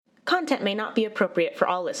content may not be appropriate for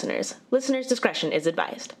all listeners. Listener's discretion is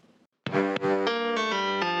advised.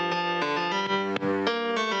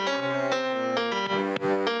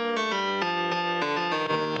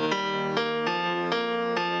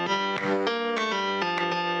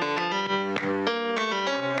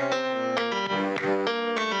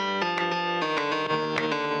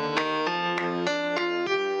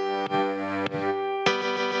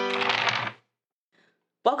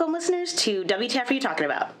 Welcome, listeners, to WTF Are You Talking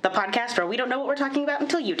About, the podcast where we don't know what we're talking about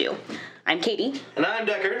until you do. I'm Katie. And I'm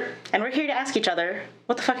Decker. And we're here to ask each other,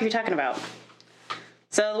 what the fuck are you talking about?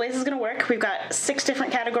 So the way this is going to work, we've got 6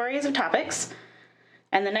 different categories of topics,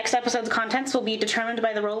 and the next episode's contents will be determined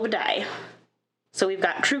by the roll of a die. So we've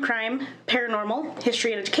got true crime, paranormal,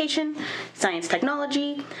 history and education, science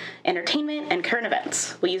technology, entertainment, and current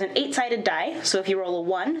events. We'll use an 8-sided die, so if you roll a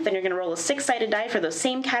 1, then you're going to roll a 6-sided die for those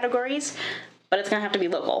same categories, but it's going to have to be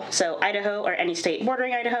local. So Idaho or any state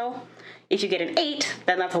bordering Idaho. If you get an 8,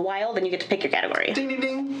 then that's a wild, then you get to pick your category. Ding, ding,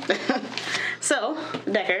 ding. So,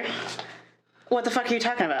 Decker, what the fuck are you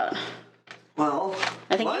talking about? Well,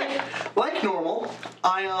 I think like normal,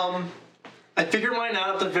 I figured mine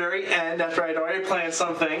out at the very end after I'd already planned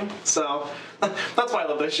something, so that's why I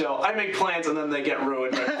love this show. I make plans and then they get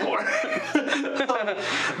ruined right before.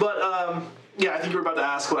 Yeah, I think you were about to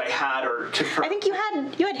ask what I had or confirm. I think you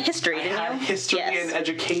had history, didn't you? I had history and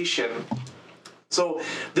education. So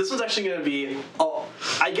this one's actually going to be,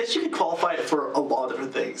 I guess you could qualify it for a lot of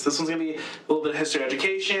different things. This one's going to be a little bit of history and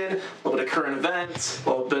education, a little bit of current events, a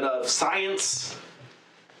little bit of science.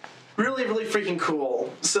 Really, really freaking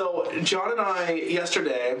cool. So John and I,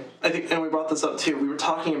 yesterday, I think, and we brought this up too, we were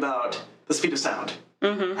talking about the speed of sound.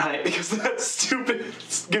 Mm-hmm. Right? Because of that stupid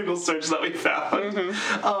Google search that we found.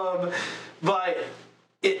 Mm-hmm. But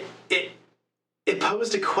it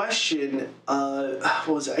posed a question. What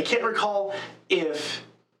was it? I can't recall if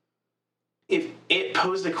it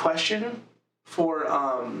posed a question for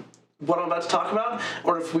what I'm about to talk about,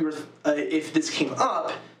 or if we were if this came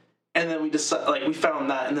up, and then we decided we found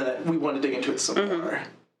that, and then we wanted to dig into it some more.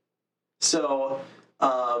 So.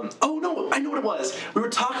 Oh no, I know what it was. We were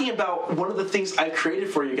talking about one of the things I created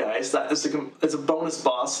for you guys that is a bonus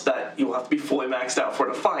boss that you'll have to be fully maxed out for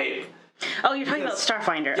to fight. Oh, you're talking about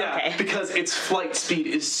Starfinder. Yeah, okay. Because its flight speed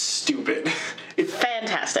is stupid. It's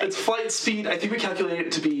fantastic. Its flight speed, I think we calculated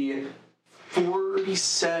it to be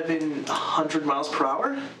 4,700 miles per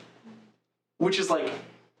hour, which is like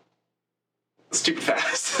stupid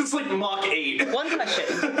fast. It's like Mach 8. One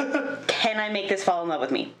question. Can I make this fall in love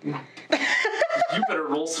with me? You better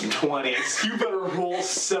roll some 20s. You better roll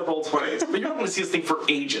several 20s. But you're not going to see this thing for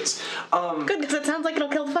ages. Good, because it sounds like it'll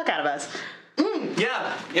kill the fuck out of us.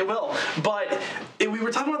 Yeah, it will. But we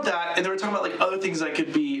were talking about that, and then we were talking about other things that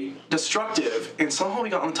could be destructive, and somehow we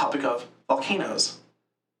got on the topic of volcanoes.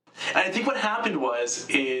 And I think what happened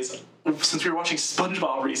is since we were watching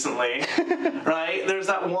SpongeBob recently, right? There's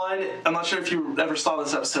that one. I'm not sure if you ever saw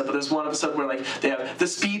this episode, but there's one episode where they have the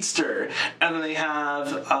speedster, and then they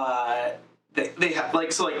have they have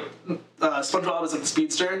SpongeBob is the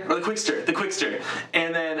speedster or the Quickster,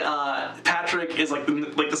 and then Patrick is like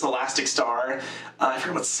this elastic star. I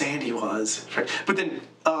forget what Sandy was, but then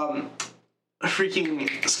freaking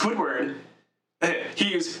Squidward,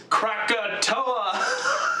 he used Krakatoa.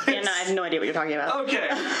 Yeah, no, I have no idea what you're talking about. Okay.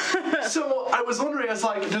 So I was wondering, I was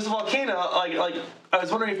like, there's a volcano, I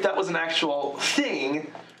was wondering if that was an actual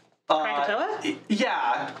thing. Krakatoa?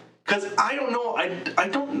 Yeah. Because I don't know, I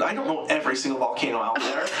don't know every single volcano out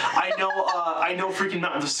there. I know freaking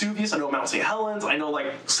Mount Vesuvius. I know Mount St. Helens. I know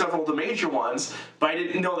several of the major ones, but I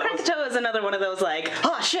didn't know that. Krakatoa is another one of those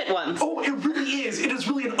oh shit ones. Oh, it really is. It is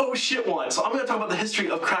really an oh shit one. So I'm going to talk about the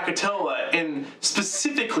history of Krakatoa and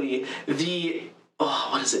specifically the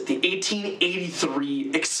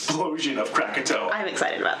 1883 explosion of Krakatoa. I'm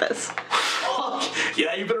excited about this. Fuck.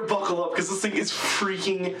 Yeah, you better buckle up because this thing is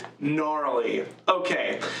freaking gnarly.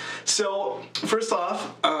 Okay, so first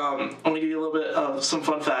off, I'm going to give you a little bit of some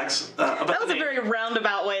fun facts about that was a very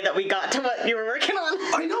roundabout way that we got to what you were working on.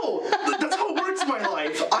 I know. That's how it works in my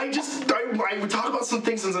life. I would talk about some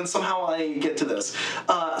things and then somehow I get to this.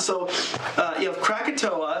 So you have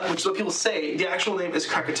Krakatoa, which is what people say. The actual name is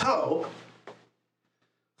Krakatoa.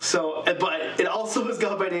 So, but it also has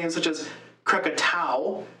gone by names such as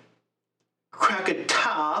Krakatau,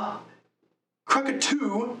 Krakata,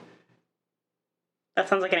 Krakatu. That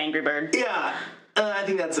sounds like an angry bird. Yeah, I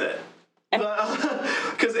think that's it.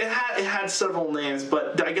 Because it had several names,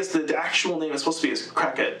 but I guess the actual name is supposed to be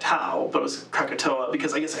Krakatau, but it was Krakatoa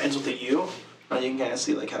because I guess it ends with a U. You can kind of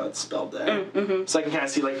see how it's spelled there. Mm-hmm. So I can kind of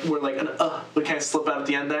see where an would kind of slip out at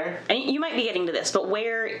the end there. And you might be getting to this, but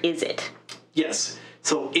where is it? Yes.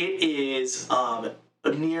 So it is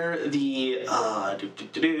near the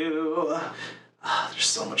there's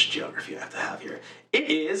so much geography I have to have here. It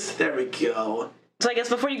is, there we go. So I guess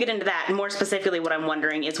before you get into that, more specifically, what I'm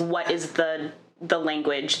wondering is what is the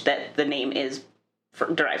language that the name is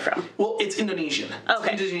derived from? Well, it's Indonesian.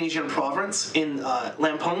 Okay. It's Indonesian province in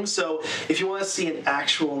Lampung. So if you want to see an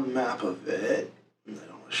actual map of it, I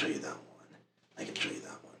don't want to show you that one. I can show you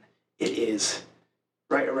that one. It is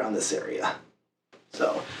right around this area.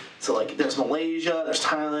 So like there's Malaysia, there's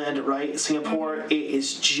Thailand, right? Singapore. Mm-hmm. It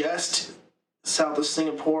is just south of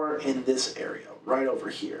Singapore in this area, right over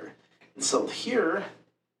here. And so here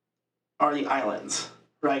are the islands,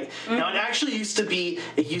 right? Mm-hmm. Now it actually used to be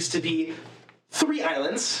 3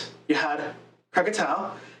 islands. You had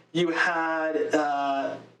Krakatau. You had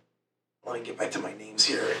let me get back to my names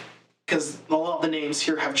here because a lot of the names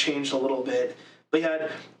here have changed a little bit. But you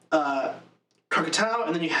had Krakatau,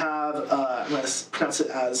 and then you have I'm going to pronounce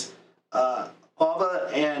it as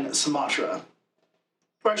Java and Sumatra.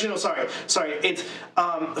 Or actually, no, sorry. It's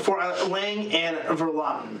for Lang and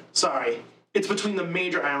Verlaten. Sorry. It's between the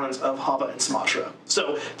major islands of Java and Sumatra.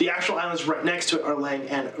 So the actual islands right next to it are Lang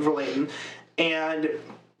and Verlaten. And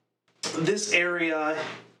this area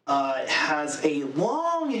has a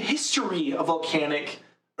long history of volcanic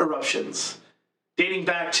eruptions, dating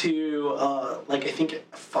back to, I think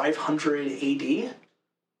 500 AD.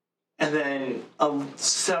 And then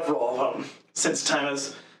several of them since time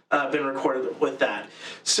has been recorded with that.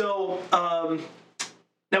 So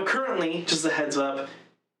now currently, just as a heads up,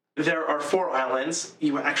 there are 4 islands.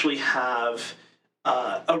 You actually have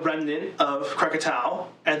a remnant of Krakatau,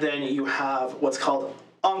 and then you have what's called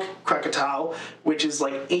Ankh Krakatau, which is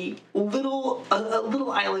like a little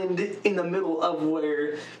island in the middle of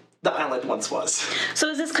where the island once was. So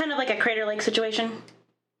is this kind of like a Crater Lake situation?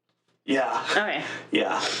 Yeah. Okay.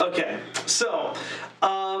 Yeah. Okay. So,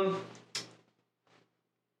 kind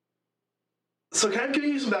of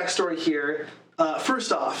giving you some backstory here.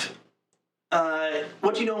 First off,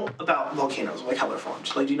 what do you know about volcanoes? Like how they're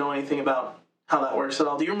formed? Like, do you know anything about how that works at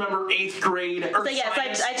all? Do you remember 8th grade Earth Science?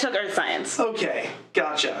 Yes, I took Earth Science. Okay,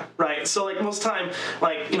 gotcha. Right. So like most time,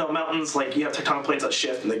 like, mountains, like you have tectonic plates that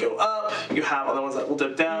shift and they go up. You have other ones that will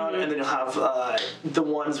dip down, and then you'll have the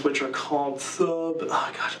ones which are called oh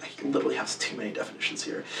gosh, I literally have too many definitions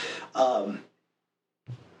here. No,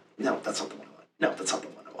 that's not the one I want. No, that's not the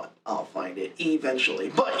one I want. I'll find it eventually.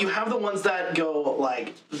 But you have the ones that go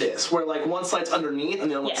like this, where like one slides underneath and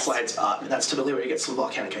the other one slides up, and that's typically where you get some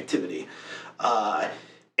volcanic activity.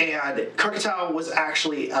 And Krakatau was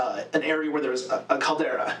actually an area where there's a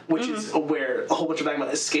caldera, which is where a whole bunch of magma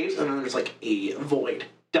escapes, and then there's like a void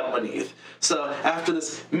down beneath. So after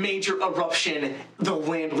this major eruption, the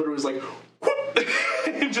land literally was like, whoop,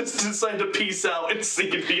 and just decided to peace out and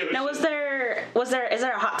sink into the ocean. Now, is there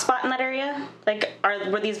a hot spot in that area? Like,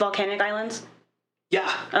 were these volcanic islands?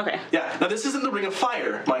 Yeah. Okay. Yeah. Now, this isn't the Ring of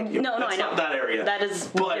Fire, mind you. No, That's I know. Not that area. That is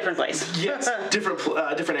a different place. Yes,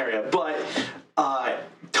 different area. But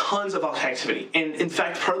tons of volcanic activity. And in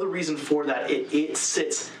fact, part of the reason for that, it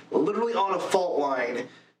sits literally on a fault line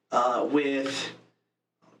with...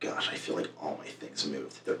 Oh gosh, I feel like all my things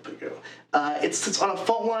moved. There we go. It sits on a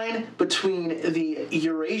fault line between the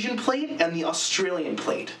Eurasian plate and the Australian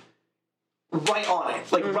plate. Right on it.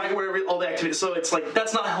 Like, right where all the activity... So it's like,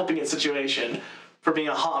 that's not helping its situation for being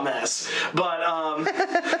a hot mess. But,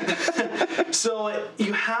 so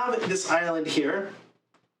you have this island here,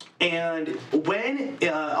 and when,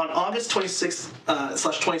 on August 26th /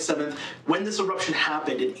 27th, when this eruption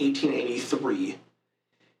happened in 1883,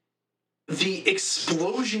 the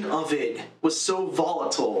explosion of it was so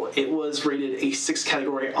volatile, it was rated a 6th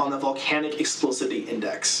category on the Volcanic Explosivity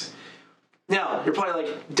Index. Now, you're probably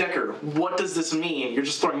like, Decker, what does this mean? You're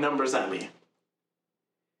just throwing numbers at me.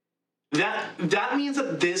 That means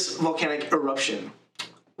that this volcanic eruption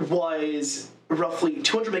was roughly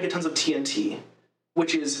 200 megatons of TNT,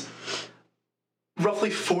 which is roughly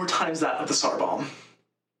 4 times that of the SAR bomb.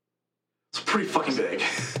 It's pretty fucking big.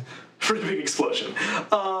 Pretty big explosion.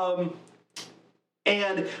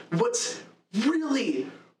 And what's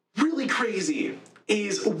really, really crazy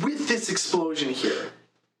is with this explosion here,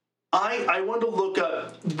 I wanted to look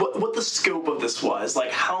up what the scope of this was,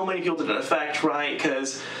 like how many people did it affect, right?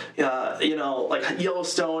 Because, like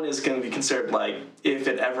Yellowstone is going to be considered like if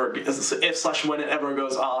when it ever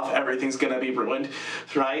goes off, everything's going to be ruined,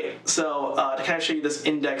 right? So to kind of show you this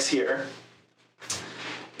index here,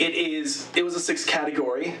 it was a 6th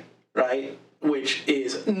category, right? Which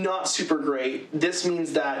is not super great. This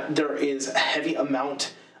means that there is a heavy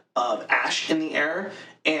amount of ash in the air,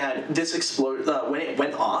 and this exploded when it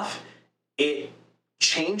went off. It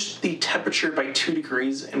changed the temperature by 2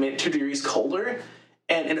 degrees and made it 2 degrees colder,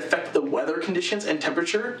 and it affected the weather conditions and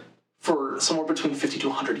temperature for somewhere between 50 to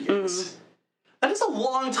 100 years. That is a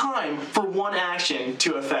long time for one action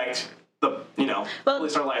to affect the, at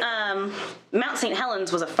least our life. Mount St.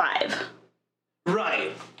 Helens was a 5.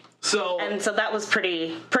 Right. So that was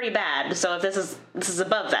pretty bad. So if this is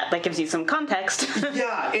above that gives you some context.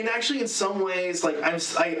 Yeah, and actually in some ways, like I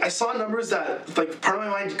saw numbers that like part of my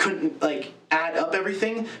mind couldn't like add up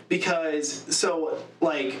everything because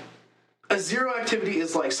a zero activity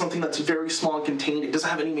is like something that's very small and contained. It doesn't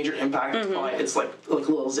have any major impact. It's like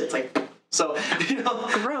little zits, like so.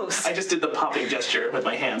 Gross. I just did the popping gesture with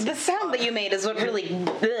my hands. The sound that you made is what really.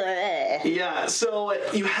 Yeah. So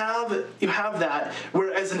you have that.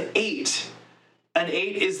 Whereas an 8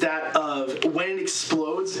 is that of when it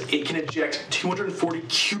explodes, it can eject 240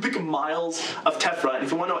 cubic miles of tephra. And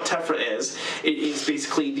if you want to know what tephra is, it is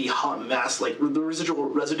basically the hot mass, like the residual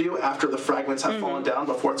residue after the fragments have fallen down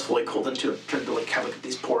before it's fully cooled into turned to like kind of like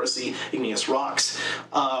these porousy igneous rocks.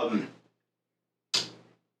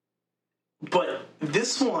 But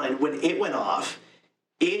this one, when it went off,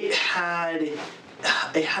 it had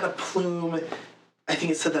a plume. I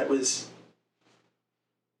think it said that was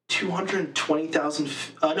 220,000.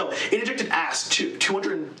 It ejected ash to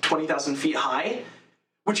 220,000 feet high,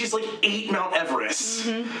 which is like 8 Mount Everest.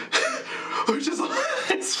 Which is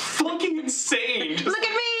it's fucking insane. Look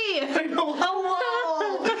at me! I know.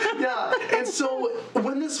 Hello. Yeah. And so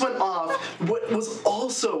when this went off, what was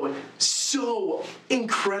also so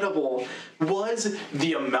incredible was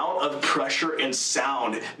the amount of pressure and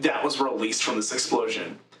sound that was released from this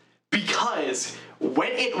explosion. Because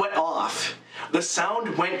when it went off, the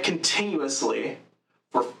sound went continuously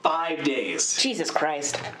for 5 days. Jesus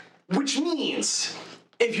Christ. Which means,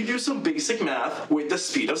 if you do some basic math with the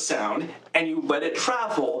speed of sound and you let it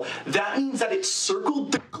travel, that means that it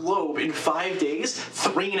circled the globe in 5 days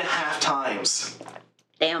 3.5 times.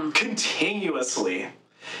 Damn. Continuously.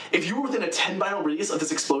 If you were within a 10-mile radius of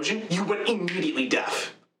this explosion, you went immediately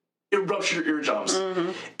deaf. It ruptured your eardrums.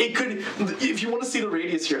 It could, if you want to see the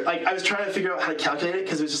radius here, I was trying to figure out how to calculate it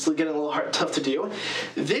because it was just getting a little tough to do.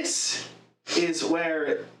 This is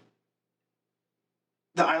where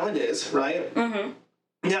the island is, right?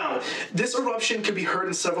 Now, this eruption could be heard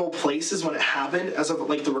in several places when it happened, as of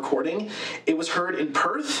like the recording. It was heard in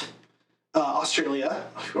Perth, Australia,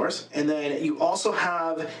 of course, and then you also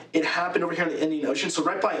have it happened over here in the Indian Ocean, so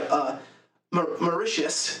right by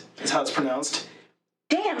Mauritius is how it's pronounced.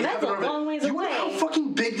 Damn, that's a long ways away. You know how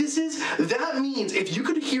fucking big this is? That means if you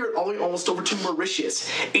could hear it all the way almost over to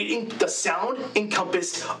Mauritius, the sound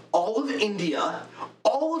encompassed all of India,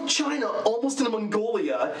 all of China, almost into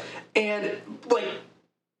Mongolia, and like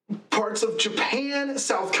parts of Japan,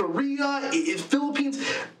 South Korea, Philippines,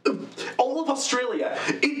 all of Australia.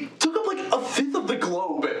 It took up like a fifth of the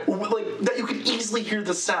globe, like that you could easily hear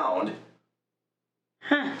the sound.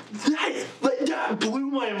 Huh. That blew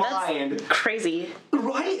my mind. That's crazy.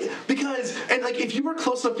 Right? Because, and like, if you were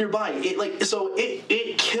close enough nearby,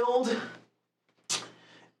 it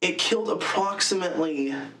killed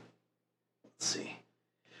approximately, let's see,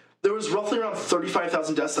 there was roughly around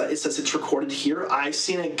 35,000 deaths that it says it's recorded here. I've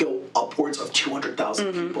seen it go upwards of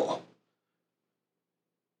 200,000 people.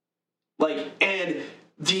 Like, and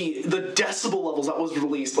the decibel levels that was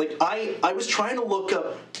released, like, I was trying to look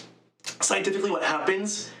up scientifically what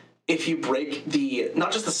happens if you break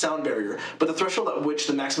not just the sound barrier, but the threshold at which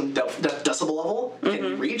the maximum decibel level can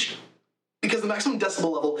be reached. Because the maximum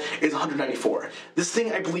decibel level is 194. This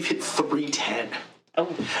thing, I believe, hit 310. Oh.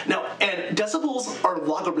 Now, and decibels are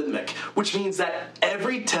logarithmic, which means that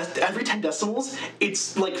every 10 decibels,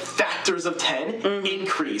 it's like factors of 10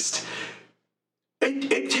 increased.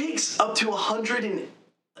 It takes up to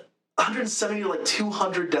 170 to like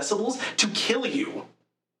 200 decibels to kill you.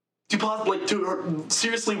 To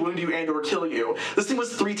seriously wound you and or kill you. This thing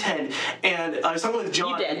was 310, and I was talking with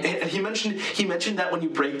John, and he mentioned that when you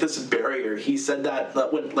break this barrier, he said that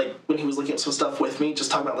when he was looking at some stuff with me, just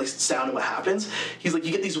talking about like sound and what happens, he's like,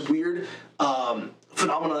 you get these weird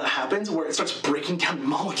phenomena that happens where it starts breaking down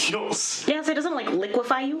molecules. Yeah, so it doesn't like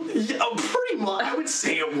liquefy you? Yeah, pretty much. I would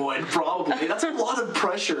say it would, probably. That's a lot of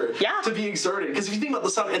pressure to be exerted. Because if you think about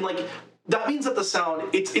the sound, and like that means that the sound,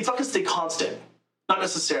 it's not gonna stay constant. Not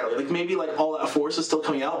necessarily. Like maybe like all that force is still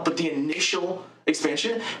coming out, but the initial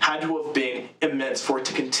expansion had to have been immense for it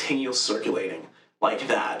to continue circulating like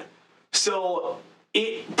that. So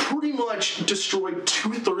it pretty much destroyed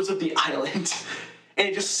 2/3 of the island, and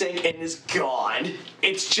it just sank and is gone.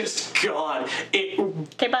 It's just gone. It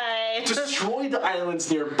okay, bye. destroyed the islands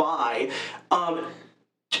nearby.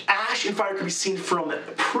 ash and fire could be seen from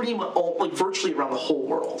pretty much like virtually around the whole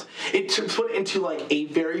world. It put into like a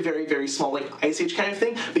very, very, very small like ice age kind of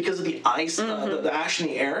thing because of the ice, the ash in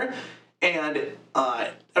the air, and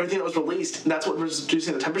everything that was released. That's what was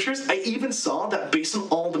reducing the temperatures. I even saw that based on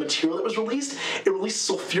all the material that was released, it released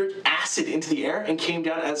sulfuric acid into the air and came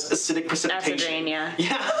down as acidic precipitation. Acid rain, yeah.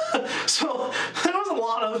 Yeah. So there was a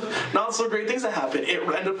lot of not so great things that happened. It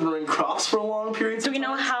ended up ruining crops for a long period. Do we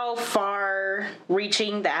know how far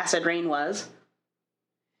reaching the acid rain was?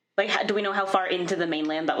 Like, do we know how far into the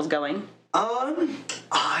mainland that was going?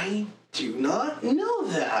 I do not know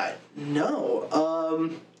that. No.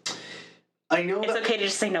 I know it's okay to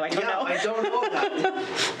just say no. I don't know. I don't know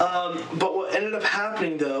that. But what ended up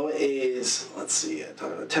happening though is, let's see, I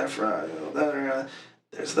talked about Tephra.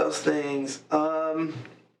 There's those things.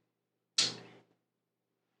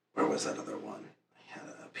 Where was that other one? I had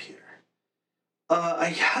it up here. I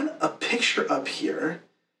had a picture up here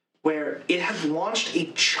where it had launched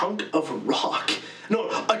a chunk of rock. No,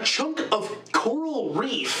 a chunk of coral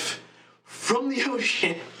reef from the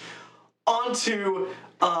ocean onto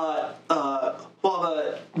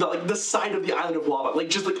lava, the side of the island of lava, like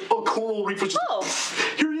just like a coral reef was just,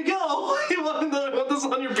 here you go. You want this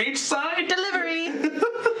on your beach side? Delivery.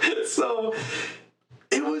 So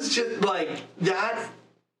it was just like that.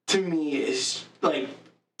 To me, is like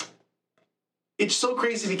it's so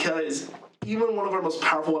crazy because even one of our most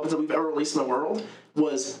powerful weapons that we've ever released in the world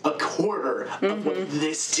was a quarter of what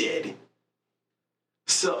this did.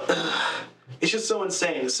 So it's just so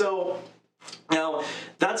insane. So now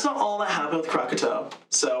that's not all that happened with Krakatoa.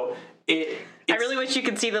 So I really wish you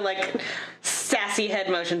could see the like sassy head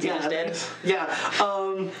motions he just did. Yeah.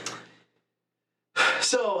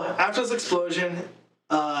 So after this explosion,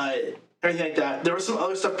 everything like that, there was some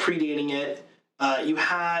other stuff predating it. You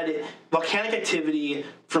had volcanic activity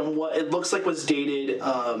from what it looks like was dated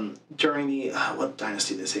during the what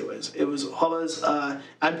dynasty did they say it was? It was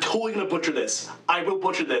I'm totally gonna butcher this. I will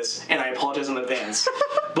butcher this, and I apologize in advance.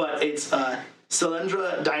 But it's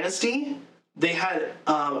Sailendra dynasty. They had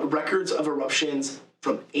records of eruptions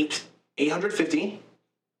from 850,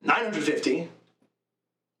 950,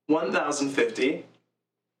 1050,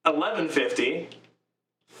 1150.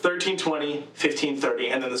 1320, 1530,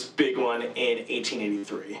 and then this big one in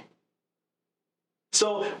 1883.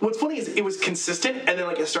 So what's funny is it was consistent, and then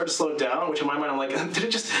like it started to slow down, which in my mind I'm like, did it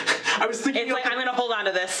just? I was thinking. It's like I'm gonna hold on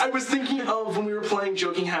to this. I was thinking of when we were playing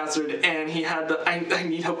Joking Hazard, and he had the I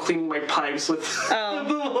need help cleaning my pipes with.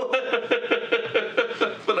 Oh.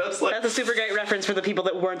 But I was like, that's a super great reference for the people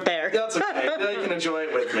that weren't there. That's okay. Now you can enjoy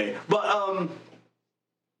it with me. But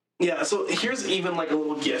yeah. So here's even like a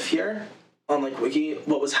little GIF here on like Wiki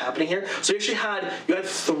what was happening here. So you had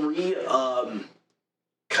three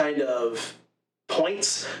kind of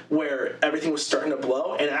points where everything was starting to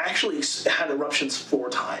blow, and it actually had eruptions 4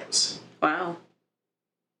 times. Wow.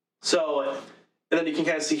 So, and then you can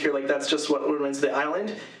kind of see here, like that's just what remains of the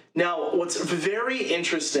island. Now, what's very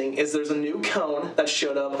interesting is there's a new cone that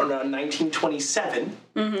showed up around 1927.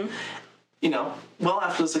 Mm-hmm. You know, well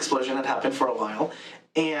after this explosion had happened for a while,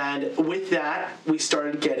 and with that we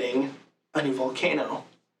started getting a new volcano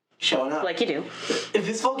showing up. Like you do.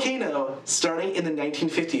 This volcano, starting in the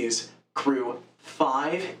 1950s, grew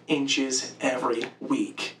 5 inches every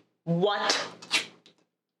week. What?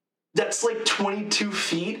 That's like 22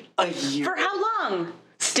 feet a year. For how long?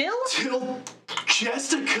 Still? Till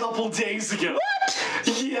just a couple days ago. What?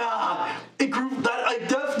 Yeah. It grew,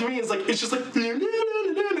 that to me is like, it's just like, yeah,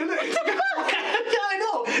 I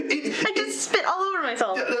know. I just spit all over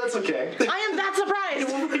myself. Yeah, that's okay. I am that surprised.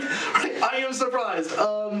 I am surprised.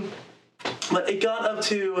 But it got up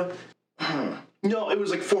to, no, it was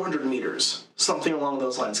like 400 meters, something along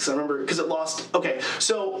those lines. Because I remember, because it lost, okay,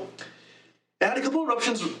 so it had a couple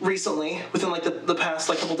eruptions recently, within like the past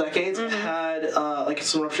like couple decades. Mm-hmm. It had like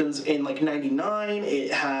some eruptions in like 99,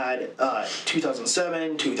 it had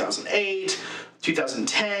 2007, 2008,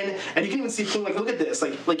 2010, and you can even see, like look at this,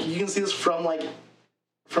 like you can see this from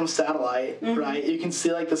satellite, mm-hmm. right? You can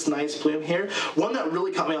see like this nice plume here. One that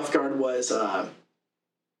really caught me off guard was the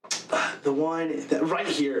one that right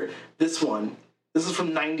here, this one. This is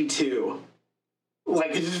from 92.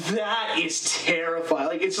 Like, that is terrifying.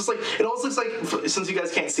 Like, it's just like, it almost looks like, since you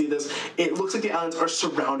guys can't see this, it looks like the islands are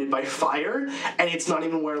surrounded by fire, and it's not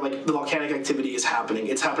even where, like, the volcanic activity is happening.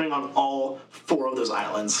 It's happening on all 4 of those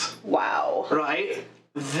islands. Wow. Right?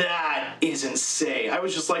 That is insane. I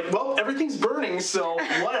was just like, well, everything's burning, so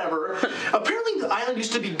whatever. Apparently, the island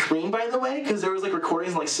used to be green, by the way, because there was, like,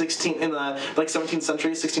 recordings in, like, 17th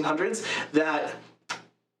century, 1600s, that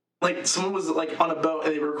like someone was like on a boat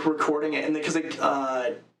and they were recording it, and because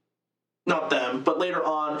not them, but later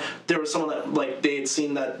on, there was someone that, like, they had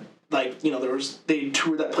seen that, like, you know, they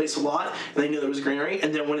toured that place a lot, and they knew there was greenery,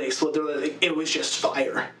 and then when it exploded, they're like, it was just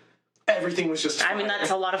fire. Everything was just fire. I mean,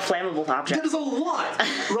 that's a lot of flammable objects. That is a lot,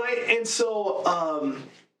 right? And so,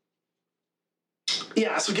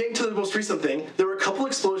 yeah, so getting to the most recent thing, there were a couple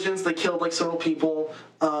explosions that killed, like, several people,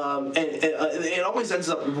 and it always ends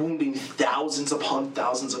up wounding thousands upon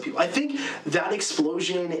thousands of people. I think that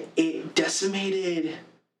explosion, it decimated...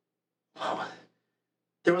 Oh,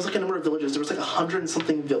 there was, like, a number of villages. There was, like, 100 and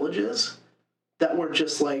something villages that were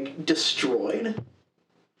just, like, destroyed.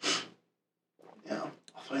 Yeah,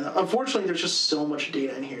 I'll find that. Unfortunately, there's just so much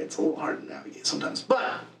data in here. It's a little hard to navigate sometimes.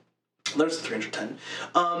 But there's 310.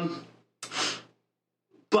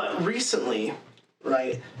 But recently,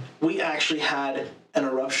 right, we actually had an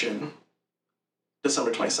eruption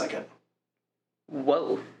December 22nd.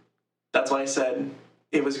 Whoa. That's why I said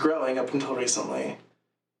it was growing up until recently,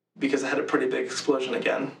 because it had a pretty big explosion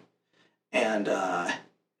again. And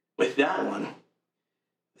with that one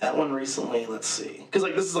recently, let's see, because,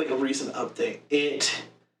 like, this is, like, a recent update.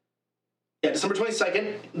 December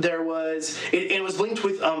 22nd, there was, it was linked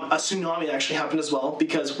with a tsunami that actually happened as well,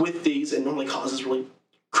 because with these, it normally causes really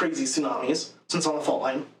crazy tsunamis, since it's on the fault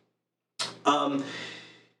line.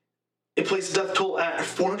 It placed a death toll at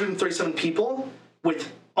 437 people,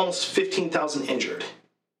 with almost 15,000 injured.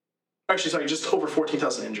 Actually, sorry, just over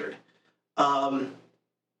 14,000 injured. And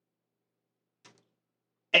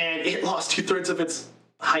it lost 2/3 of its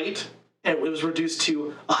height, and it was reduced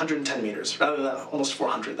to 110 meters, rather than that almost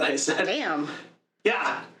 400 that I said. Damn.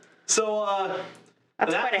 Yeah. So,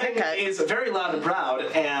 That's that quite a thing haircut. is very loud and proud,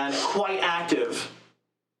 and quite active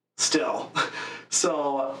still.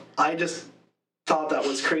 So, I just thought that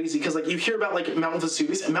was crazy, because, like, you hear about, like, Mount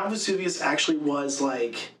Vesuvius, and Mount Vesuvius actually was,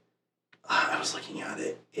 like, I was looking at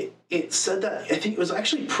it. It said that, I think it was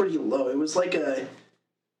actually pretty low. It was like a,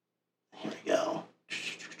 here we go.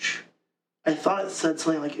 I thought it said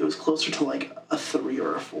something like it was closer to, like, a 3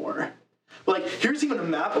 or a 4. But, like, here's even a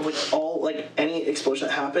map of, like, all, like, any explosion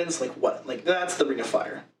that happens, like, what? Like, that's the Ring of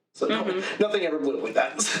Fire. So nothing ever blew up like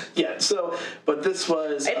that yet. So, but this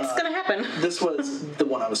was... It's gonna happen. This was the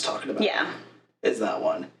one I was talking about. Yeah. Is that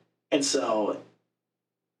one. And so...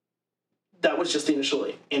 that was just the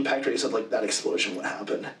initial impact rate of, like, that explosion would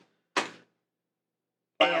happen.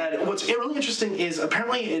 Wow. And what's really interesting is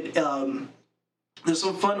apparently it, there's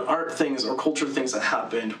some fun art things or culture things that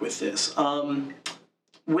happened with this.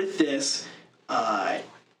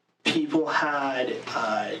 People had,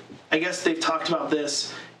 I guess they've talked about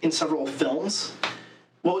this in several films.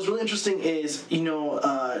 What was really interesting is, you know,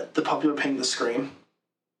 the popular painting The Scream?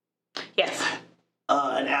 Yes.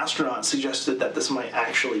 An astronaut suggested that this might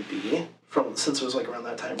actually be since it was, like, around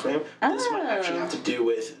that time frame. This might actually have to do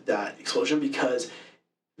with that explosion, because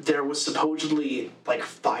there was supposedly, like,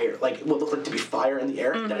 fire, like what looked like to be fire in the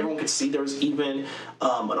air that everyone could see. There was even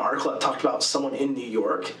an article that talked about someone in New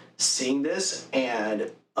York seeing this and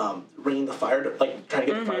ringing the fire, like, trying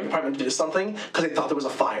to get the fire department to do something, because they thought there was a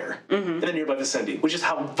fire in the nearby vicinity, which is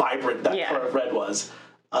how vibrant that color of red was.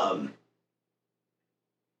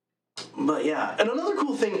 But yeah, and another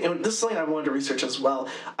cool thing, and this is something I wanted to research as well,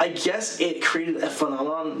 I guess it created a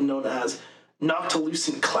phenomenon known as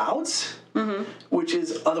noctilucent clouds, which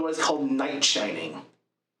is otherwise called night shining,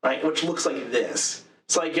 right? Which looks like this.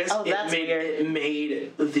 So I guess it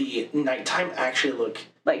made the nighttime actually look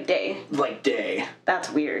like day. Like day.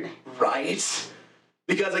 That's weird. Right?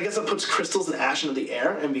 Because I guess it puts crystals and ash into the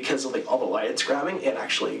air, and because of, like, all the light it's grabbing, it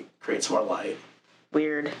actually creates more light.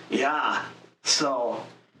 Weird. Yeah. So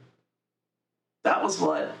that was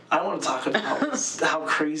what I want to talk about, was how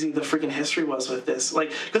crazy the freaking history was with this.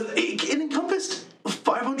 Like, because it encompassed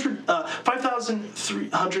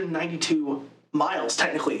 5,392 miles,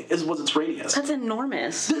 technically, was its radius. That's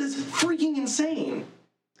enormous. That is freaking insane.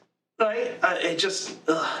 Right? It just,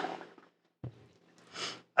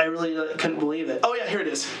 I really couldn't believe it. Oh, yeah, here it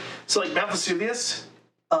is. So, like, Mount Vesuvius,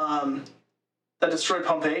 that destroyed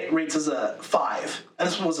Pompeii, rates as a 5, and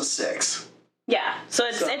this one was a 6. Yeah, so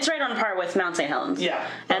it's right on par with Mount St. Helens. Yeah.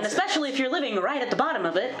 And especially if you're living right at the bottom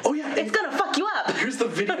of it. Oh, yeah. It's gonna fuck you up. Here's the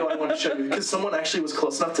video I want to show you, because someone actually was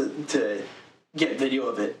close enough to get video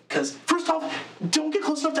of it. Because, first off, don't get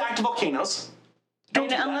close enough to active volcanoes.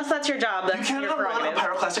 Unless that's your job, that's you your cannot run a prerogative.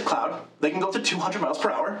 pyroclastic cloud. They can go up to 200 miles per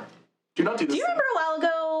hour. Do not do this. Do you remember a while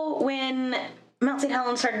ago when Mount St.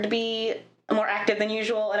 Helens started to be more active than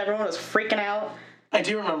usual and everyone was freaking out? I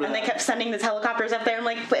do remember and that. And they kept sending these helicopters up there. I'm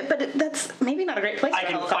like, but that's maybe not a great place for a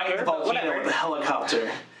helicopter. I can fight the volcano with a helicopter.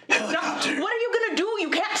 Helicopter. No, what are you gonna do? You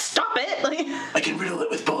can't stop it. Like, I can riddle it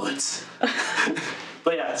with bullets.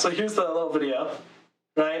 But yeah, so here's the little video.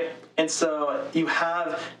 right? And so you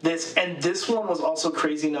have this, and this one was also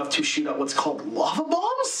crazy enough to shoot out what's called lava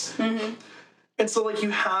bombs. Mm-hmm. And so, like, you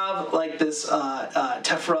have, like, this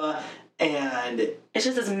tephra, and... It's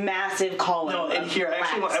just this massive column. No, and here,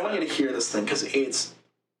 actually, I want you to hear this thing, because it's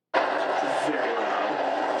very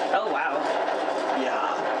loud. Oh, wow.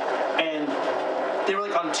 Yeah. And they were,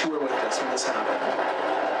 like, on tour with this when this happened.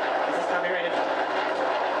 Is this copyrighted?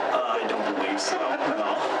 I don't believe so.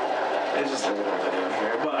 No. It's just a little video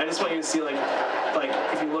here. But I just want you to see, like,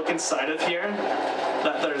 if you look inside of here,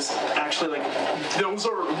 that there's actually, like, those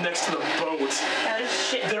are next to the boat. Yeah, there's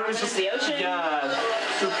shit. There is just the ocean. Yeah,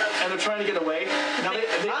 and they're trying to get away. Now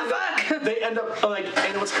they end up like,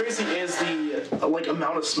 and what's crazy is the like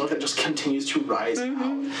amount of smoke that just continues to rise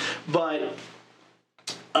out. But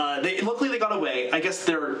luckily they got away. I guess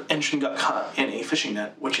their engine got caught in a fishing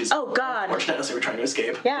net, which is unfortunate as they were trying to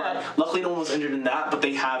escape. Yeah. But luckily no one was injured in that. But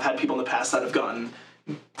they have had people in the past that have gotten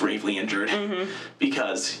gravely injured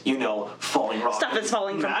because falling rock Stuff is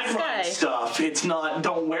falling from the sky. Stuff. It's not.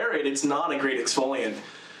 Don't wear it. It's not a great exfoliant.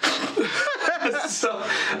 So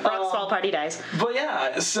Rocks fall, party dies. But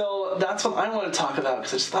yeah, so that's what I want to talk about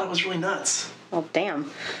because I just thought it was really nuts. Well, damn.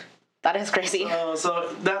 That is crazy.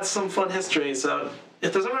 So that's some fun history. So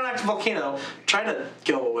if there's ever an active volcano, try to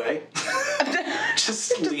go away.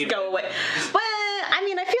 just leave. Go away. Well, I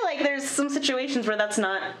mean, I feel like there's some situations where that's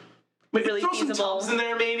not really throw feasible. Some tubs in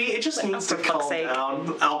there, maybe. It just needs to calm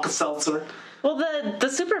down. Alka-Seltzer. Well, the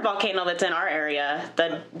super volcano that's in our area,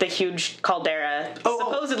 the huge caldera,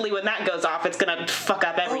 supposedly when that goes off, it's gonna fuck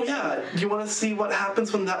up everything. Oh yeah, you want to see what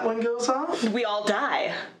happens when that one goes off? We all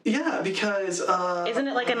die. Yeah, because isn't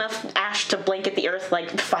it like enough ash to blanket the earth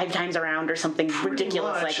like 5 times around or something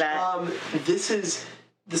ridiculous like that? This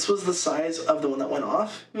was the size of the one that went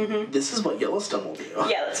off. Mm-hmm. This is what Yellowstone will do.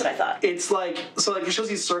 Yeah, that's what I thought. It's like it shows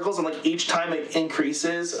these circles, and like each time it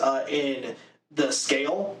increases in the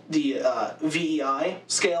scale, the VEI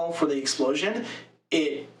scale for the explosion,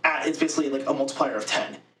 it's basically like a multiplier of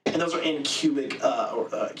 10, and those are in cubic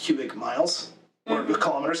miles or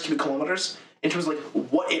kilometers, cubic kilometers, in terms of like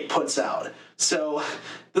what it puts out. So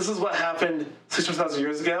this is what happened 600,000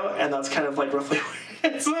 years ago, and that's kind of like roughly.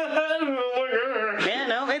 Yeah,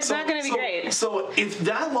 no, it's not going to be great. So if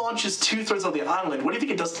that launches 2/3 of the island, what do you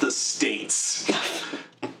think it does to the States?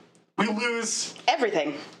 We lose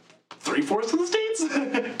everything. 3/4 of the States?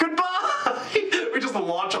 Goodbye! We just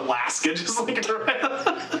launch Alaska, just like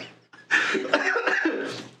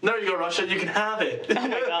there you go, Russia, you can have it. Oh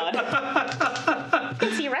my god. I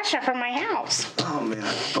can see Russia from my house. Oh man,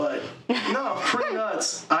 but no, pretty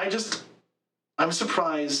nuts. I'm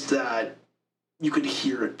surprised that you could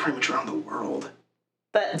hear it pretty much around the world.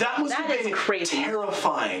 But that must have been crazy.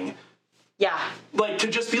 Terrifying. Yeah. Like, to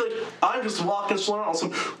just be like, I'm just walking slow and all of a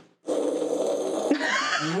sudden,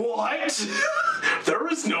 what? There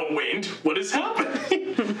is no wind. What is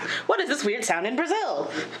happening? What is this weird sound in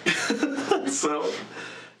Brazil? So,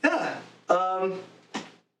 yeah.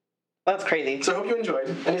 That's crazy. So I hope you enjoyed.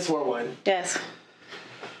 And it's more wine. Yes.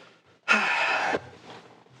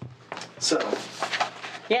 So.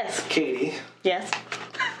 Yes. Katie. Yes.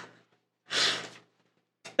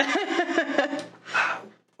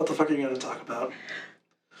 What the fuck are you going to talk about?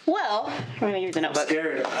 Well, I'm going to use the notebook. I'm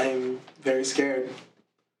scared. I'm very scared.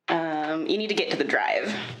 You need to get to the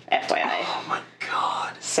drive, FYI. Oh my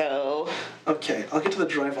god. So. Okay, I'll get to the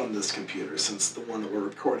drive on this computer since the one that we're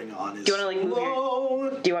recording on is. Do you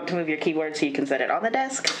want to do you want to move your keyboard so you can set it on the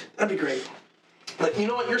desk? That'd be great. But you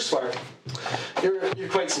know what? You're smart. You're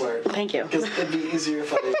quite smart. Thank you. Because it'd be easier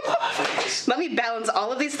if I could just. Let me balance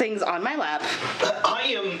all of these things on my lap.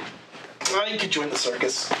 I could join the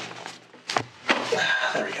circus.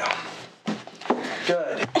 There we go.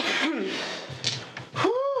 Good.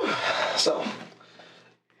 So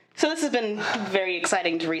this has been very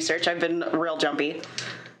exciting to research. I've been real jumpy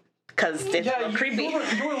because it's real creepy.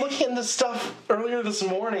 You were looking at this stuff earlier this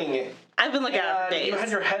morning. I've been looking at it for days. You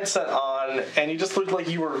had your headset on, and you just looked like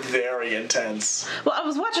you were very intense. Well, I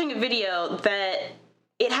was watching a video that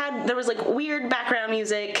there was like weird background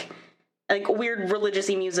music, like weird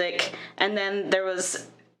religious-y music, and then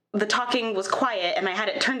the talking was quiet, and I had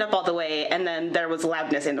it turned up all the way, and then there was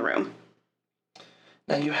loudness in the room.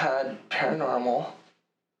 Now you had paranormal.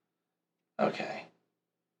 Okay.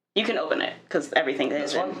 You can open it, because everything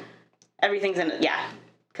is in... Everything's in it, yeah.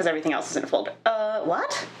 Because everything else is in a folder.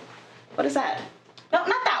 What? What is that? No,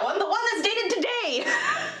 not that one. The one that's dated today!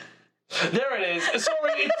 There it is.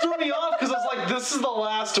 Sorry, it threw me off because I was like, this is the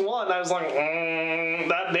last one. I was like,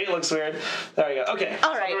 that date looks weird. There we go. Okay.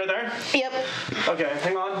 All right. Right there? Yep. Okay,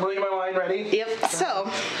 hang on. Let me get my wine ready. Yep.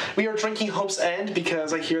 So. We are drinking Hope horoscopes end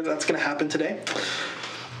because I hear that's going to happen today.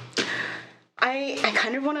 I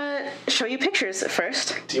kind of want to show you pictures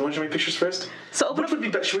first. Do you want to show me pictures first? So open Which would be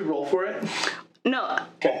better? Should we roll for it? No.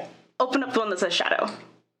 Okay. Open up the one that says shadow.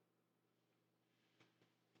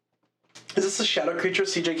 Is this the shadow creature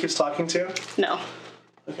CJ keeps talking to? No.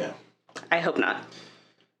 Okay. I hope not.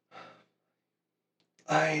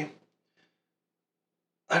 I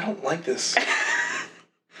don't like this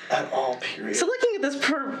at all, period. So looking at this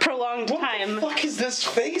prolonged time... What the fuck is this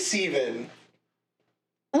face even?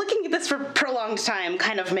 Looking at this for prolonged time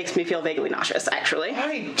kind of makes me feel vaguely nauseous, actually.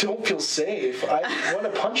 I don't feel safe. I want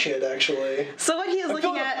to punch it, actually. So what he is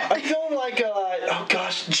looking at... I'm feeling like, oh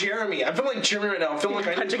gosh, Jeremy. I'm feeling like Jeremy right now. I'm feeling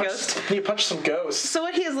like I need to punch some ghosts. So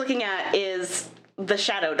what he is looking at is the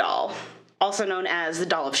Shadow Doll, also known as the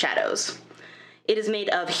Doll of Shadows. It is made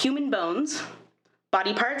of human bones,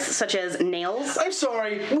 body parts such as nails. I'm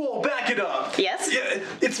sorry. Whoa, back it up. Yes? Yeah,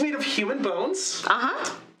 it's made of human bones?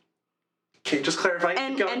 Uh-huh. Okay, just clarifying.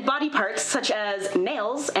 And body parts such as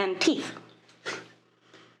nails and teeth.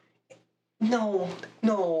 No,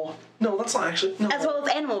 that's not actually... No. As well as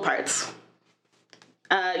animal parts.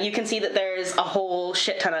 You can see that there's a whole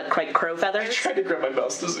shit ton of crow feathers. I tried to grab my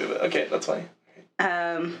mouse to zoom it. Okay, that's fine.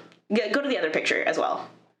 Go to the other picture as well.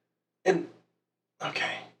 And...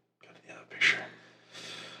 Okay, go to the other picture.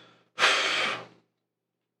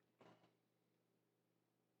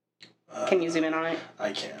 Can you zoom in on it?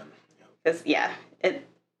 I can. Because, yeah,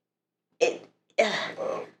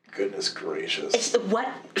 Oh, goodness gracious. What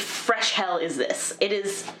fresh hell is this? It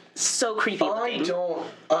is so creepy looking.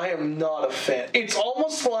 I am not a fan. It's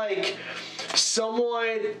almost like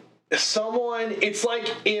someone, it's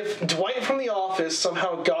like if Dwight from The Office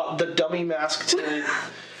somehow got the dummy mask to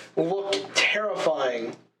look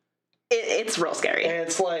terrifying. It's real scary. And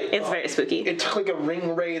it's like... It's very spooky. It took like a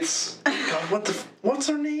ring wraith's... God, what's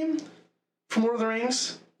her name? From Lord of the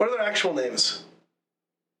Rings? What are their actual names?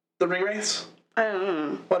 The ring wraiths? I don't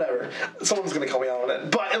know. Whatever. Someone's gonna call me out on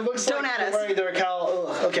it. But it looks Don't like at they're us. wearing their cowl.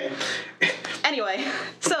 Ugh, okay. Anyway,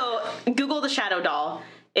 so Google the Shadow Doll.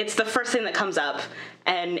 It's the first thing that comes up,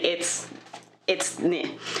 and it's meh.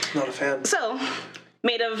 Not a fan. So,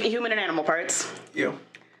 made of human and animal parts. You.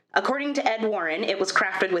 According to Ed Warren, it was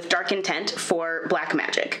crafted with dark intent for black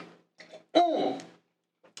magic. Oh.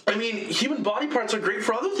 I mean, human body parts are great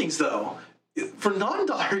for other things, though. For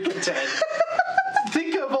non-dark intent.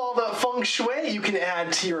 Think of all the feng shui you can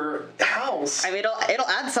add to your house. I mean, it'll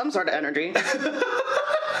add some sort of energy.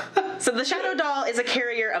 So the Shadow Doll is a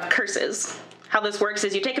carrier of curses. How this works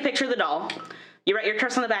is you take a picture of the doll, you write your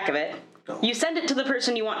curse on the back of it, you send it to the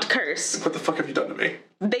person you want to curse. What the fuck have you done to me?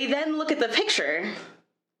 They then look at the picture.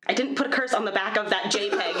 I didn't put a curse on the back of that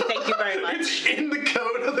JPEG. Thank you very much. It's in the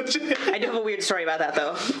code of the JPEG. I do have a weird story about that,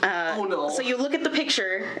 though. Oh, no. So you look at the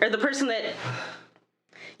picture, or the person that...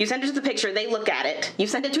 You send it to the picture, they look at it. You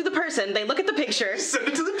send it to the person, they look at the picture. Send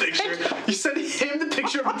it to the picture. You send him the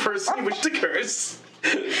picture of the person you wish to curse.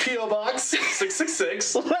 P.O. Box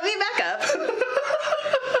 666. Let me back up.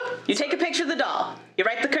 You take a picture of the doll. You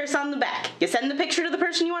write the curse on the back. You send the picture to the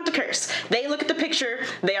person you want to curse. They look at the picture.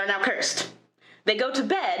 They are now cursed. They go to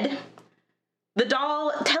bed. The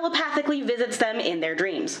doll telepathically visits them in their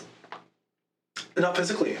dreams. Not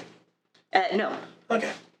physically. No.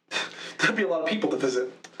 Okay. That'd be a lot of people to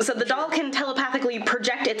visit. So the doll can telepathically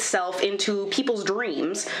project itself into people's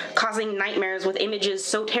dreams, causing nightmares with images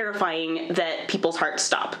so terrifying that people's hearts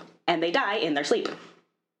stop, and they die in their sleep.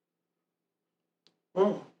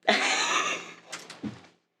 Oh. Yeah,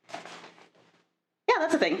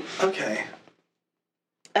 that's a thing. Okay.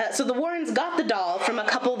 So the Warrens got the doll from a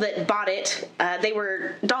couple that bought it. They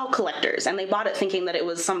were doll collectors, and they bought it thinking that it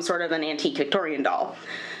was some sort of an antique Victorian doll.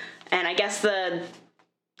 And I guess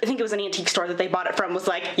I think it was an antique store that they bought it from was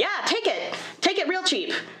like, yeah, take it real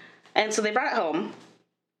cheap. And so they brought it home,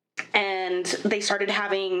 and they started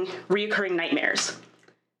having reoccurring nightmares,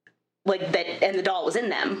 like that, and the doll was in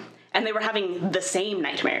them, and they were having the same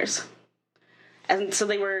nightmares. And so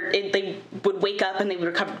they would wake up and they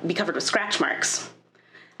would be covered with scratch marks.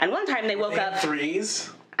 And one time they woke up... Threes?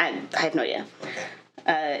 I have no idea.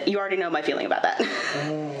 Okay. You already know my feeling about that.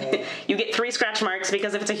 You get 3 scratch marks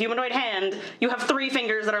because if it's a humanoid hand, you have 3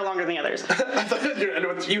 fingers that are longer than the others. I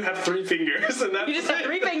thought you have 3 fingers. And that's you just have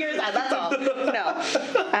 3 fingers, and that's all. No.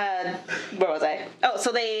 Where was I? Oh,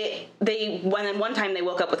 so one time they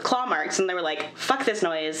woke up with claw marks, and they were like, fuck this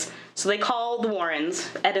noise. So they called the Warrens,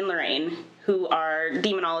 Ed and Lorraine, who are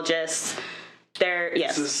demonologists. They're,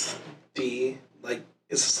 yes. Is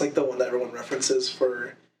this like the one that everyone references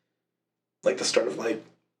for like the start of like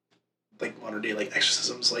like modern day like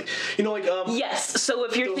exorcisms, like like Yes. So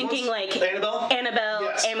if you're those thinking ones? like Annabelle,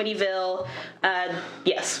 yes. Amityville,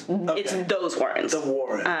 yes, it's those Warrens. The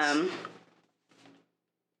Warrens.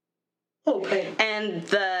 Pain. And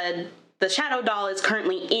the Shadow Doll is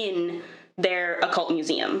currently in their occult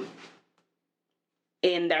museum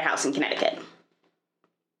in their house in Connecticut.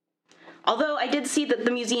 Although I did see that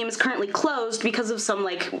the museum is currently closed because of some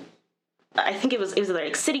like, I think it was either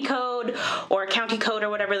like city code or county code or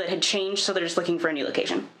whatever that had changed, so they're just looking for a new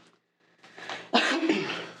location.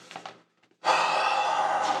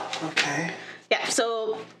 Okay. Yeah,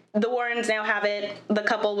 so the Warrens now have it. The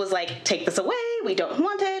couple was like, take this away, we don't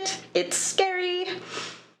want it, it's scary.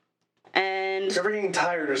 And if you're ever getting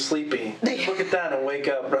tired or sleepy, look at that and wake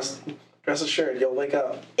up. Rest assured, you'll wake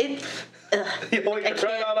up. You'll wake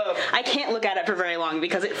right on up. I can't look at it for very long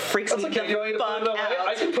because it freaks me the fuck out.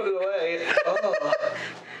 I can put it away.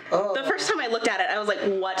 The first time I looked at it, I was like,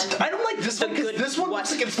 "What?" I don't like this one because this one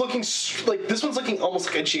looks like it's looking like this one's looking almost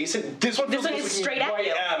like adjacent. This one is straight right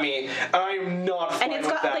at me. I'm not fine and it's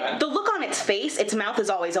got with that. like the look on its face. Its mouth is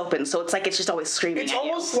always open, so it's like it's just always screaming. It's at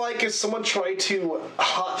almost you. like if someone tried to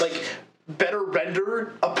better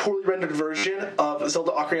render a poorly rendered version of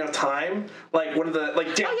Zelda Ocarina of Time, like one of the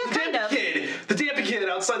the Dampy Kid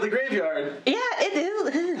outside the graveyard. Yeah, it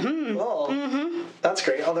is. Oh, that's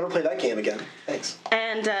great. I'll never play that game again. Thanks.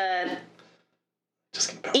 And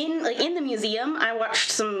just in the museum, I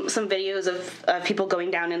watched some videos of people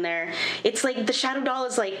going down in there. It's like the Shadow Doll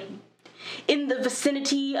is like in the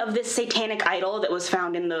vicinity of this satanic idol that was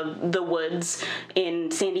found in the woods in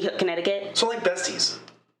Sandy Hook, Connecticut. So like besties.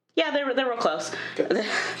 Yeah, they're real close. Good.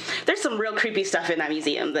 There's some real creepy stuff in that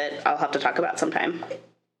museum that I'll have to talk about sometime.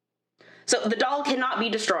 So the doll cannot be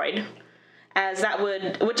destroyed, as that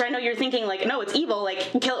would, which I know you're thinking like, no, it's evil,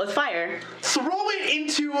 like kill it with fire. Throw it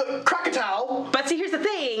into Krakatoa. But see, here's the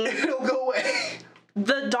thing. It'll go away.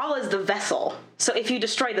 The doll is the vessel. So if you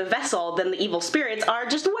destroy the vessel, then the evil spirits are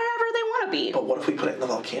just wherever they want to be. But what if we put it in the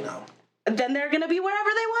volcano? Then they're going to be wherever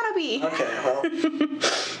they want to be. Okay, well...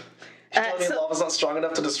 You're telling me lava's not strong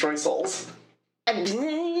enough to destroy souls? Okay.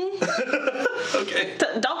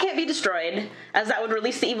 The doll can't be destroyed, as that would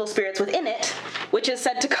release the evil spirits within it, which is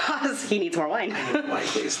said to cause... He needs more wine. Wine,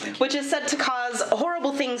 please. Thank you. Which is said to cause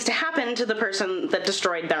horrible things to happen to the person that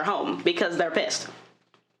destroyed their home, because they're pissed.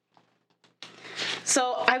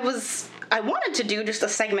 So I wanted to do just a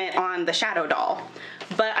segment on the Shadow Doll,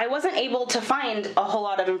 but I wasn't able to find a whole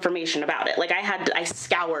lot of information about it. Like, I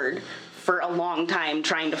scoured for a long time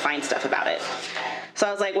trying to find stuff about it. So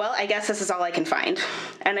I was like, well, I guess this is all I can find.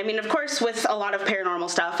 And I mean, of course, with a lot of paranormal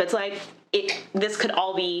stuff, it's like, this could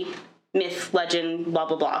all be myth, legend, blah,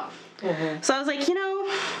 blah, blah. Mm-hmm. So I was like,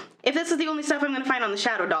 if this is the only stuff I'm going to find on the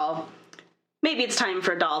Shadow Doll, maybe it's time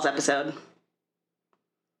for a Dolls episode.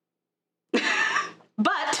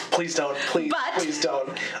 But... Please don't. Please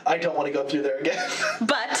don't. I don't want to go through there again.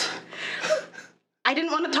 But... I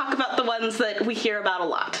didn't want to talk about the ones that we hear about a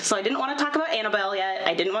lot. So I didn't want to talk about Annabelle yet.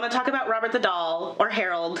 I didn't want to talk about Robert the Doll, or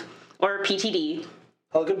Harold, or PTD.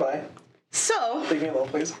 Oh, goodbye. So... Leave me alone,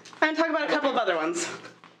 please. I'm going to talk about a couple of other ones.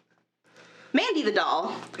 Mandy the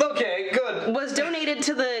Doll. Okay, good. Was donated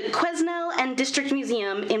to the Quesnel and District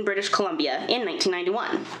Museum in British Columbia in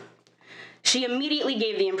 1991. She immediately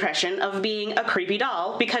gave the impression of being a creepy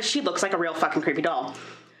doll because she looks like a real fucking creepy doll.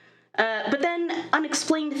 But then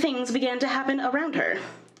unexplained things began to happen around her.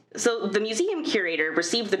 So the museum curator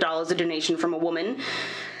received the doll as a donation from a woman,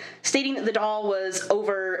 stating that the doll was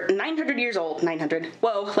over 900 years old. 900.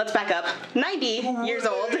 Whoa, let's back up. 90 years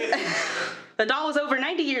old. The doll was over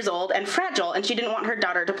 90 years old and fragile, and she didn't want her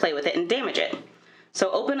daughter to play with it and damage it. So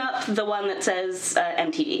open up the one that says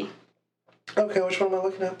MTV. Okay, which one am I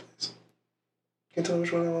looking at, please? Can you tell me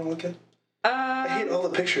which one I want to look at? I hate all the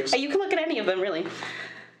pictures. You can look at any of them, really.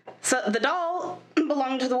 So the doll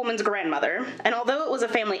belonged to the woman's grandmother, and although it was a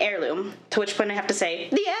family heirloom, to which point I have to say,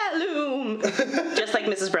 the heirloom! Just like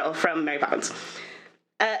Mrs. Brill from Mary Poppins.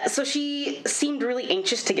 So she seemed really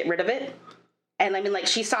anxious to get rid of it. And I mean, like,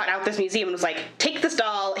 she sought out this museum and was like, take this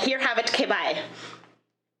doll, here, have it, okay, bye.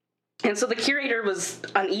 And so the curator was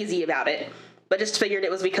uneasy about it, but just figured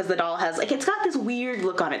it was because the doll has, like, it's got this weird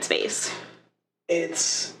look on its face.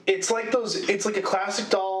 It's like a classic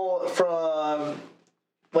doll from...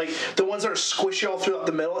 Like, the ones that are squishy all throughout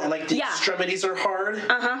the middle, and, like, the extremities are hard.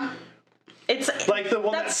 Uh-huh. It's... Like the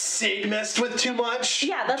one that Sid messed with too much.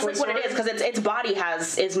 Yeah, that's like what it is, because its body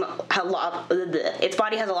has a lot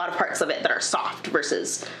of parts of it that are soft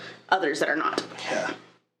versus others that are not. Yeah.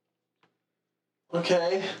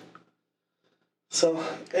 Okay. So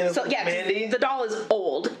yeah, Mandy? The doll is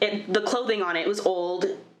old. The clothing on it was old,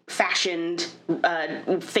 fashioned,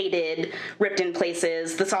 faded, ripped in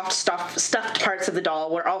places. The soft stuffed parts of the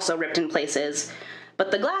doll were also ripped in places.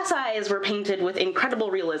 But the glass eyes were painted with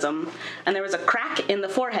incredible realism, and there was a crack in the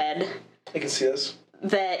forehead. I can see this.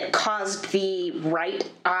 That caused the right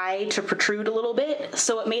eye to protrude a little bit,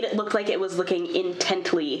 so it made it look like it was looking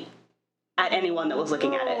intently at anyone that was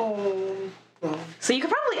looking at it. Oh. So you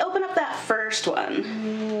could probably open up that first one.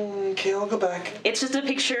 Okay, I'll go back. It's just a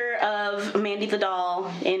picture of Mandy the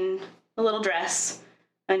doll in a little dress,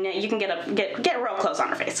 and you can get real close on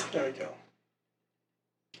her face. There we go.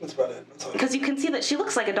 That's about it. That's all. Because you can see that she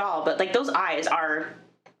looks like a doll, but like those eyes are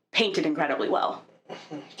painted incredibly well.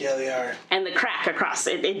 Yeah, they are. And the crack across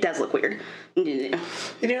it does look weird. And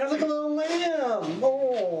you have like a little lamb.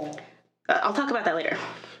 Oh. I'll talk about that later.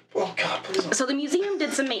 Oh God, please. Don't. So the museum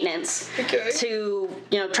did some maintenance to,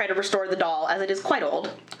 try to restore the doll, as it is quite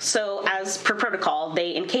old. So as per protocol,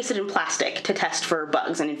 they encase it in plastic to test for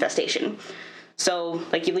bugs and infestation. So,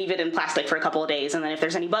 like, you leave it in plastic for a couple of days, and then if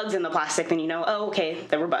there's any bugs in the plastic, then you know, oh, okay,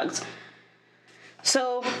 there were bugs.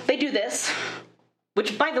 So they do this.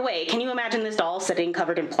 Which, by the way, can you imagine this doll sitting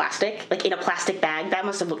covered in plastic? Like, in a plastic bag? That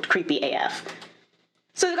must have looked creepy AF.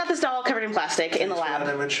 So they've got this doll covered in plastic in the lab.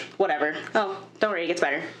 Image. Whatever. Oh, don't worry, it gets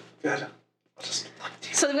better. Good.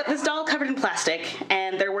 So they've got this doll covered in plastic,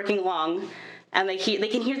 and they're working along, and they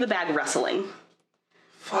can hear the bag rustling.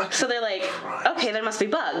 Fuck. So they're like, okay, there must be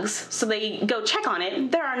bugs. So they go check on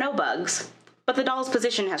it. There are no bugs. But the doll's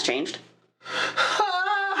position has changed.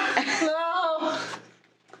 No!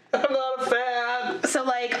 I'm not a fan. So,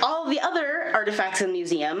 like, all the other artifacts in the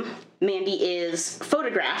museum, Mandy is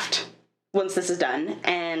photographed once this is done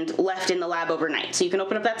and left in the lab overnight. So you can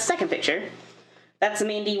open up that second picture. That's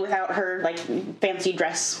Mandy without her, like, fancy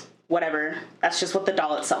dress, whatever. That's just what the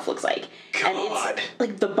doll itself looks like. God. And it's,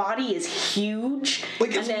 like, the body is huge.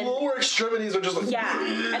 Like, its lower extremities are just like...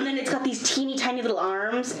 Yeah, and then it's got these teeny tiny little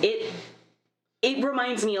arms. It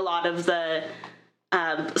reminds me a lot of the...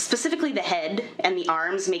 specifically the head and the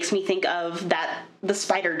arms makes me think of the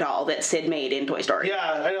spider doll that Sid made in Toy Story.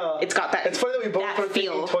 Yeah, I know. It's got that. It's funny that we both are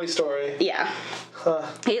thinking Toy Story. Yeah. Huh.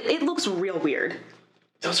 It looks real weird.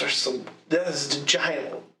 Those are some... That is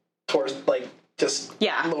giant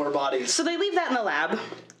lower bodies. So they leave that in the lab,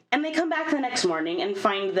 and they come back the next morning and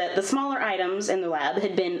find that the smaller items in the lab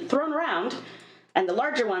had been thrown around, and the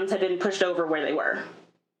larger ones had been pushed over where they were.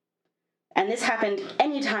 And this happened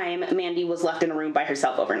anytime Mandy was left in a room by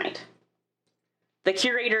herself overnight. The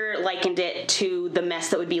curator likened it to the mess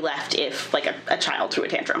that would be left if, like, a child threw a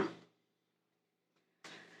tantrum.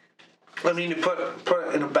 I mean, you put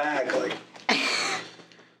it in a bag, like...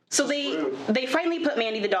 So they finally put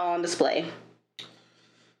Mandy the doll on display.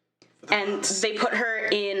 And they put her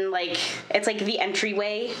in, like, it's like the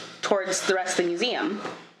entryway towards the rest of the museum.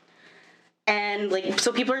 And, like,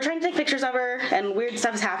 so people are trying to take pictures of her, and weird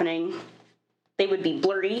stuff is happening. They would be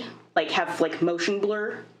blurry, like, have, like, motion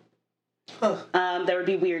blur. Huh. There would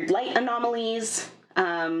be weird light anomalies.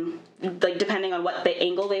 Like, depending on what the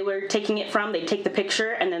angle they were taking it from, they'd take the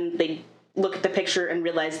picture, and then they'd look at the picture and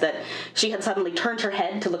realize that she had suddenly turned her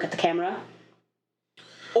head to look at the camera.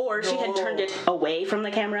 Or she had turned it away from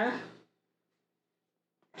the camera.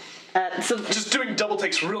 So just doing double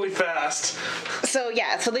takes really fast. So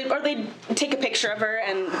yeah, so they'd take a picture of her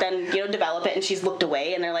and then develop it, and she's looked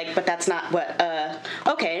away, and they're like, but that's not what.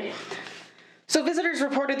 Okay. So visitors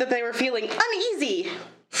reported that they were feeling uneasy.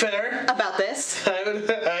 Fair. About this.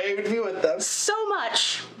 I would be with them. So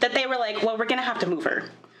much that they were like, well, we're gonna have to move her.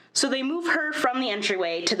 So they move her from the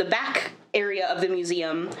entryway to the back area of the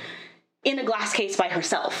museum in a glass case by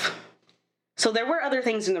herself. So there were other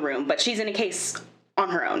things in the room, but she's in a case on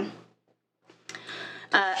her own.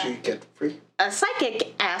 She get free? A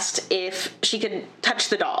psychic asked if she could touch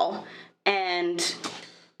the doll, and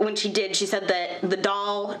when she did, she said that the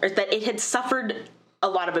doll, or that it had suffered a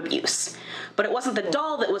lot of abuse. But it wasn't the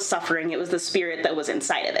doll that was suffering, it was the spirit that was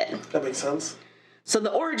inside of it. That makes sense. So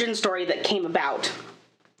the origin story that came about,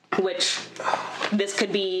 which this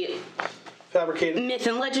could be fabricated, myth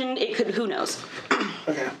and legend, it could, who knows.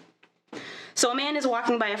 Okay. So a man is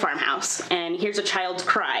walking by a farmhouse and hears a child's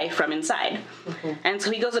cry from inside. Mm-hmm. And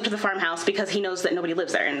so he goes up to the farmhouse because he knows that nobody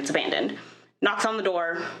lives there and it's abandoned. Knocks on the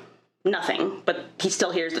door, nothing, but he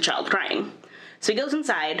still hears the child crying. So he goes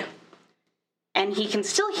inside and he can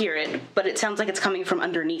still hear it, but it sounds like it's coming from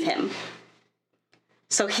underneath him.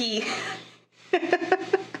 So he... Good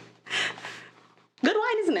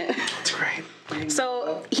wine, isn't it? It's great.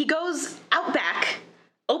 So he goes out back,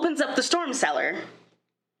 opens up the storm cellar,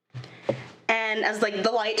 and as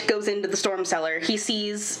the light goes into the storm cellar, he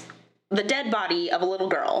sees the dead body of a little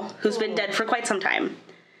girl who's been dead for quite some time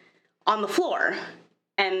on the floor,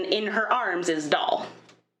 and in her arms is doll.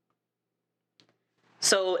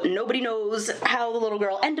 So nobody knows how the little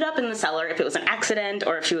girl ended up in the cellar, if it was an accident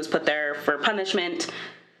or if she was put there for punishment.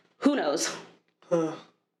 Who knows?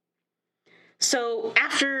 So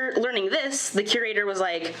after learning this, the curator was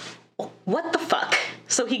like, what the fuck?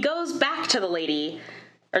 So he goes back to the lady,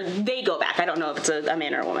 or they go back. I don't know if it's a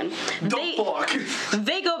man or a woman. They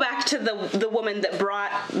go back to the woman that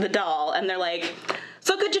brought the doll, and they're like,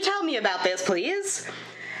 so could you tell me about this, please?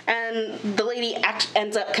 And the lady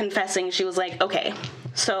ends up confessing. She was like, okay,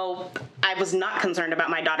 so I was not concerned about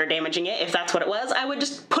my daughter damaging it. If that's what it was, I would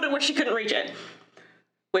just put it where she couldn't reach it.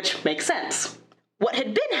 Which makes sense. What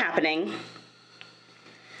had been happening...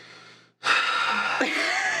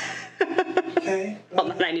 Okay.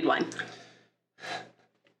 Hold on, I need one.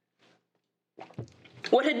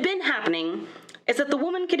 What had been happening is that the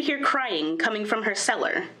woman could hear crying coming from her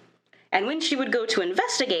cellar. And when she would go to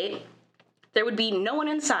investigate, there would be no one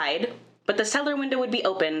inside, but the cellar window would be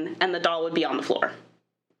open and the doll would be on the floor.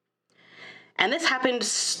 And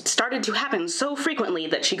this started to happen so frequently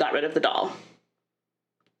that she got rid of the doll.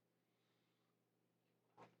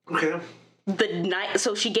 Okay.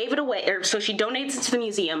 So she gave it away, or so she donates it to the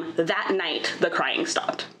museum. That night, the crying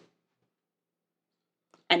stopped.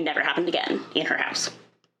 And never happened again in her house.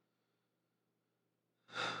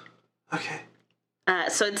 Okay.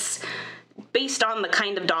 So it's based on the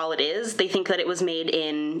kind of doll it is. They think that it was made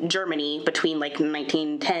in Germany between like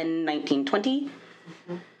 1910, 1920.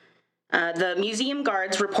 Mm-hmm. The museum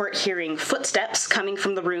guards report hearing footsteps coming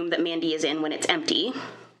from the room that Mandy is in when it's empty.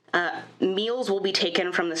 Meals will be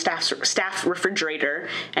taken from the staff refrigerator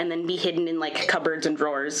and then be hidden in like cupboards and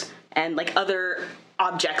drawers, and like other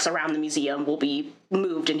objects around the museum will be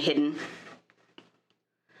moved and hidden.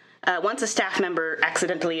 Once a staff member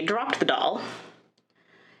accidentally dropped the doll,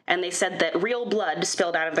 and they said that real blood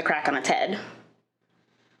spilled out of the crack on its head.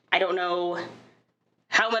 I don't know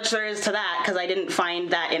how much there is to that, because I didn't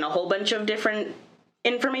find that in a whole bunch of different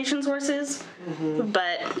information sources,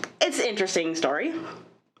 but it's an interesting story.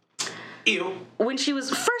 Ew. When she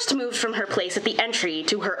was first moved from her place at the entry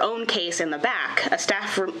to her own case in the back, a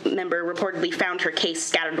staff member reportedly found her case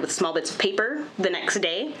scattered with small bits of paper the next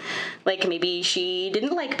day. Like maybe she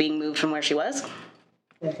didn't like being moved from where she was.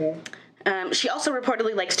 She also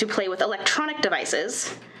reportedly likes to play with electronic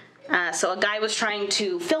devices. So a guy was trying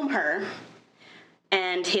to film her,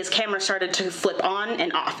 and his camera started to flip on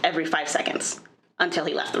and off every 5 seconds until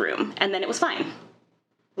he left the room, and then it was fine.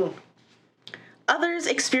 Others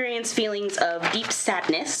experience feelings of deep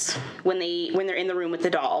sadness when they're in the room with the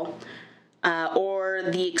doll, or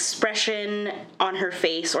the expression on her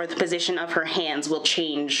face or the position of her hands will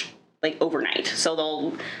change like overnight.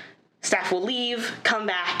 So staff will leave, come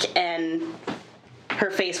back, and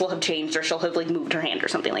her face will have changed, or she'll have like moved her hand or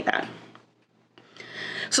something like that.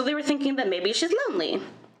 So they were thinking that maybe she's lonely.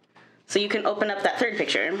 So you can open up that third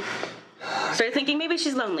picture. So they're thinking maybe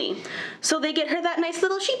she's lonely. So they get her that nice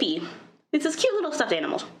little sheepy. It's this cute little stuffed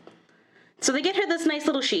animal. So they get her this nice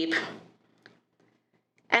little sheep,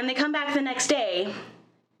 and they come back the next day,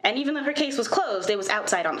 and even though her case was closed, it was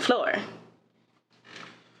outside on the floor.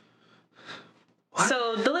 What?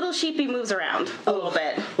 So the little sheepy moves around a little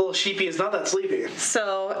bit. Little sheepy is not that sleepy.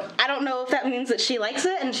 So I don't know if that means that she likes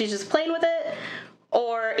it and she's just playing with it,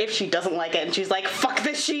 or if she doesn't like it and she's like, fuck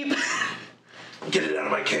this sheep. Get it out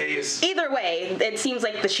of my case. Either way, it seems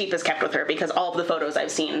like the sheep is kept with her, because all of the photos I've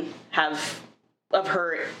seen of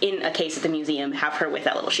her in a case at the museum have her with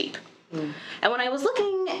that little sheep. And when I was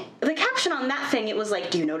looking, the caption on that thing, it was like,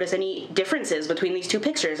 do you notice any differences between these two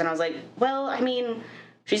pictures? And I was like, well, I mean,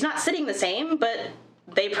 she's not sitting the same, but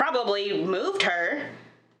they probably moved her,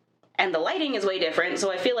 and the lighting is way different,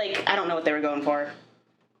 so I feel like, I don't know what they were going for.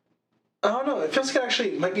 I don't know. It feels like it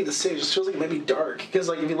actually might be the same. It just feels like it might be dark. Because,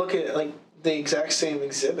 like, if you look at, like, the exact same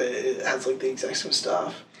exhibit, it has, like, the exact same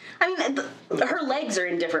stuff. I mean, her legs are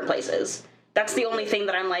in different places. That's the only thing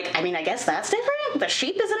that I'm like, I mean, I guess that's different? The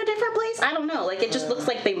sheep is in a different place? I don't know. Like, it just looks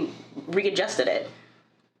like they readjusted it.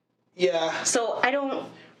 Yeah. So, I don't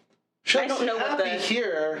know what the...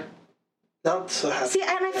 here. Not so happy. See,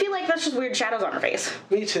 and I feel like that's just weird shadows on her face.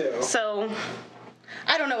 Me too. So,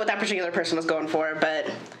 I don't know what that particular person was going for,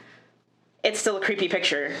 but it's still a creepy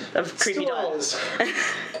picture of a creepy doll.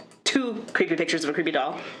 Two creepy pictures of a creepy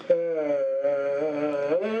doll. But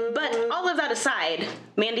all of that aside,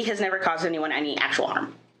 Mandy has never caused anyone any actual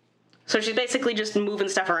harm. So she's basically just moving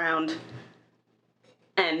stuff around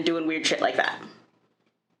and doing weird shit like that.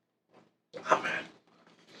 Oh, man.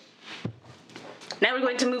 Now we're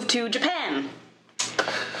going to move to Japan.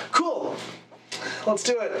 Cool. Let's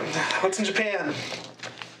do it. What's in Japan?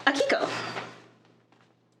 Akiko.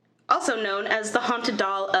 also known as the Haunted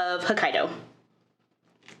Doll of Hokkaido.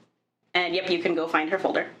 And yep, you can go find her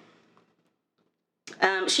folder.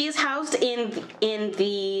 She is housed in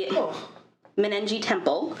the Menenji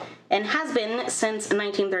Temple and has been since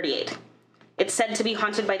 1938. It's said to be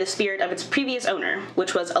haunted by the spirit of its previous owner,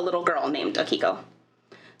 which was a little girl named Akiko.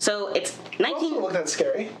 So it's 19... Doesn't look that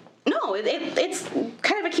scary. No, it's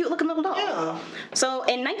kind of a cute looking little doll. Yeah. So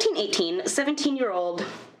in 1918, 17-year-old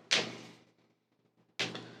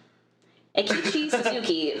Akichi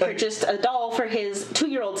Suzuki purchased a doll for his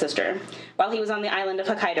 2-year-old sister while he was on the island of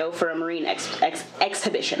Hokkaido for a marine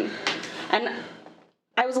exhibition. And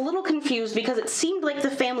I was a little confused because it seemed like the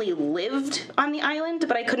family lived on the island,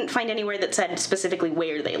 but I couldn't find anywhere that said specifically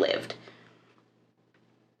where they lived.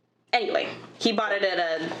 Anyway, he bought it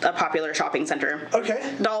at a popular shopping center.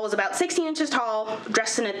 Okay. The doll was about 16 inches tall,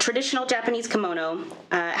 dressed in a traditional Japanese kimono,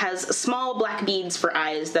 has small black beads for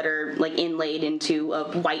eyes that are like inlaid into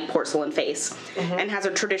a white porcelain face, and has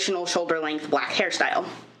a traditional shoulder-length black hairstyle.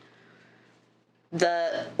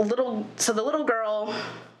 The little girl,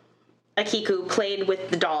 Akiku, played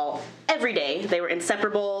with the doll every day. They were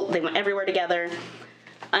inseparable. They went everywhere together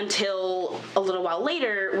until a little while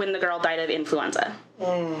later when the girl died of influenza.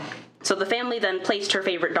 So the family then placed her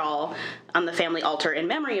favorite doll on the family altar in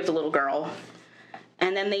memory of the little girl.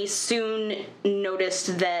 And then they soon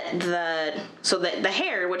noticed that the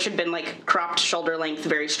hair, which had been like cropped shoulder length,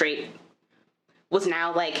 very straight, was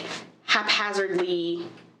now like haphazardly,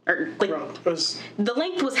 or like the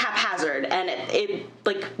length was haphazard, and it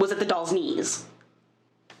like was at the doll's knees.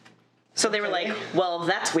 So they were like, well,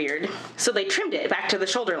 that's weird. So they trimmed it back to the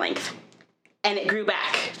shoulder length, and it grew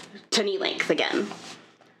back to knee length again.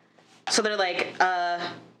 So they're like,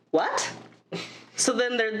 what? So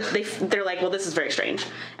then they're like, well, this is very strange.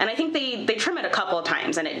 And I think they trim it a couple of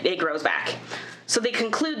times, and it grows back. So they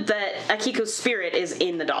conclude that Akiko's spirit is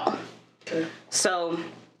in the doll. Okay. So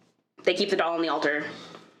they keep the doll on the altar.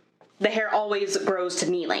 The hair always grows to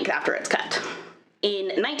knee length after it's cut. In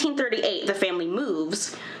 1938, the family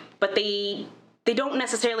moves, but they don't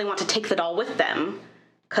necessarily want to take the doll with them,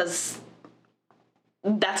 because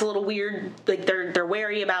that's a little weird. Like, they're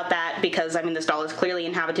wary about that because, I mean, this doll is clearly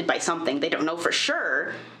inhabited by something. They don't know for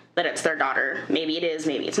sure that it's their daughter. Maybe it is,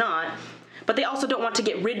 maybe it's not. But they also don't want to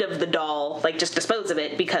get rid of the doll, like just dispose of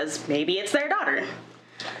it, because maybe it's their daughter.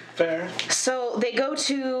 Fair. So they go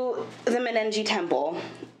to the Menenji Temple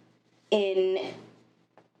in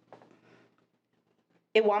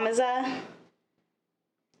Iwamiza.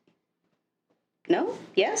 No?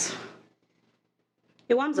 Yes?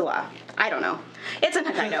 Iwamizawa. I don't know. It's in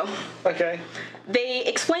Hokkaido. Okay. They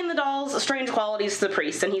explain the doll's strange qualities to the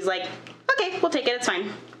priest, and he's like, okay, we'll take it, it's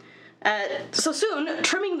fine. So soon,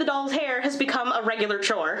 trimming the doll's hair has become a regular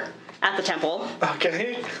chore at the temple.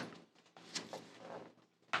 Okay.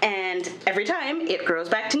 And every time, it grows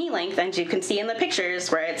back to knee length, and you can see in the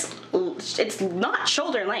pictures where it's not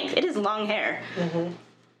shoulder length, it is long hair. Mm-hmm.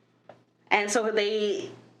 And so they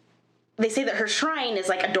say that her shrine is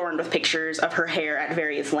like adorned with pictures of her hair at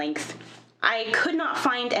various lengths. I could not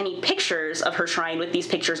find any pictures of her shrine with these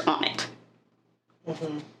pictures on it.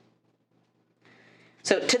 Mm-hmm.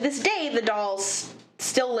 So to this day, the doll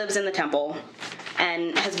still lives in the temple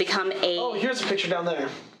and has become a... Oh, here's a picture down there.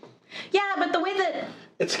 Yeah, but the way that...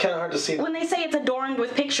 It's kind of hard to see. When they say it's adorned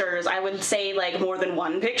with pictures, I would say, like, more than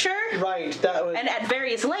one picture. Right, that would... And at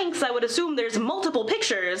various lengths, I would assume there's multiple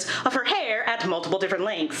pictures of her hair at multiple different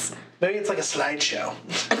lengths. Maybe it's like a slideshow.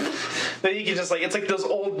 Then you can just, like, it's like those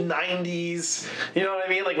old 90s, you know what I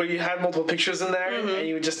mean? Like, where you had multiple pictures in there, and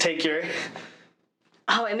you would just take your...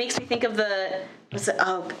 Oh, it makes me think of a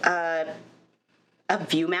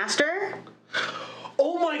Viewmaster?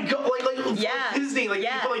 Oh my god, like yeah. Disney, like you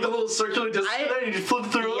put like the little circular disc in there and you flip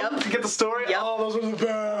through them to get the story. Yep. Oh, those were the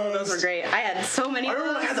best. Those were great. I had so many of those. I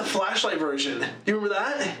remember I had the flashlight version. Do you remember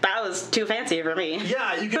that? That was too fancy for me.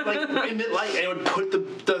 Yeah, you could like emit light and it would put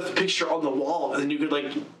the picture on the wall and then you could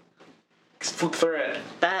like flip through it.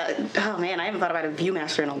 Oh man, I haven't thought about a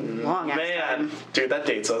Viewmaster in a long ass time. Dude, that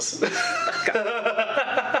dates us.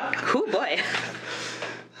 Oh boy.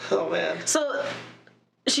 Oh man. So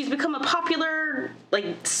she's become a popular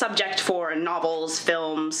subject for novels,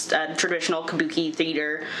 films, traditional kabuki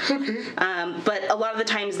theater. Okay. But a lot of the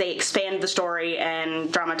times they expand the story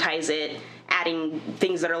and dramatize it, adding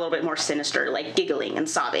things that are a little bit more sinister, like giggling and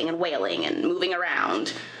sobbing and wailing and moving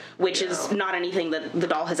around, which is not anything that the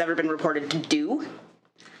doll has ever been reported to do.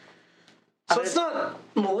 So it's not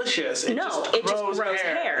malicious. It just grows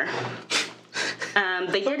hair.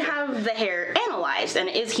 They did have the hair analyzed, and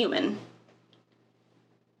it is human.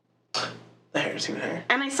 The hair is human hair.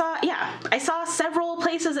 And I saw several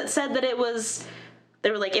places that said that it was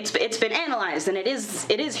they were like, it's been analyzed, and it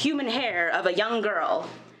is human hair of a young girl.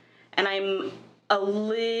 And I'm a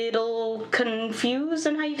little confused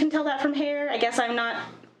on how you can tell that from hair. I guess I'm not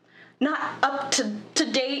up to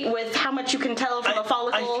date with how much you can tell from a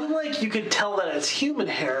follicle. I feel like you could tell that it's human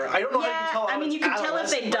hair. I don't know how you can tell. I mean, you can tell if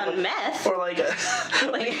they've done meth. Or like,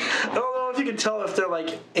 I don't know if you can tell if they're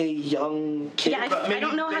like a young kid. Yeah, but maybe, I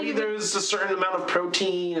don't know how maybe you. There's a certain amount of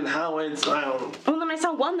protein and how it's. I don't know. Well, then I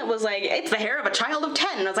saw one that was like, it's the hair of a child of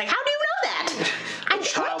 10. And I was like, how do you know that? The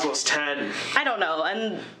child was 10. I don't know.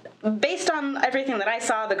 And based on everything that I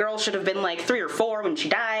saw, the girl should have been like 3 or 4 when she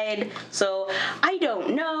died. So I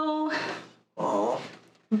don't know. Oh.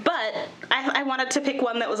 But I wanted to pick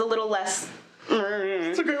one that was a little less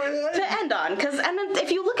It's a great way to end on, because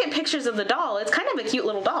if you look at pictures of the doll, it's kind of a cute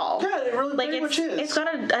little doll. Yeah, it really very much is. It's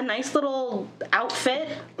got a nice little outfit.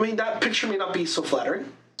 I mean, that picture may not be so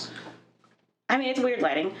flattering. I mean, it's weird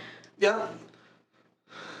lighting. Yeah.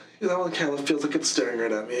 That one kind of feels like it's staring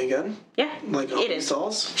right at me again. Yeah, Like all it these is.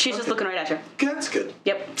 dolls. She's just looking right at you. That's good.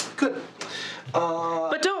 Yep. Good.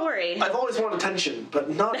 But don't worry. I've always wanted attention,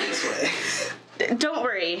 but not this way. Don't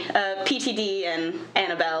worry. PTD and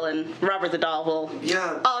Annabelle and Robert the Doll will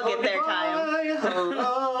all get their time.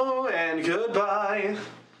 Hello and goodbye.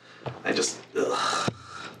 I just. Ugh.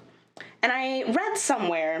 And I read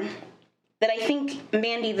somewhere that I think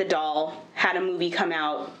Mandy the Doll had a movie come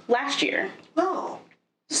out last year. Oh.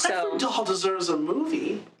 So Every doll deserves a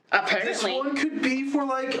movie. apparently, This one could be for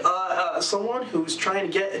like someone who's trying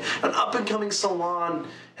to get an up and coming salon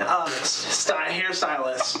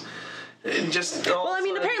hairstylist. And just well, I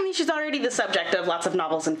mean, apparently she's already the subject of lots of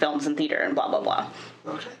novels and films and theater and blah blah blah.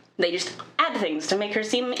 Okay. They just add things to make her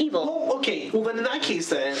seem evil. Well, okay. Well, then in that case,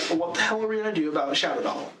 then what the hell are we gonna do about Shadow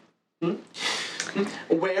Doll?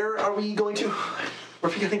 Where are we going to? Where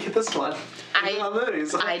are we gonna get this one?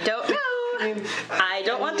 I don't know. I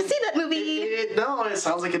don't want to see that movie. No, it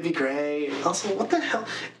sounds like it'd be great. Also, what the hell?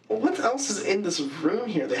 What else is in this room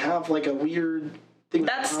here? They have like a weird thing.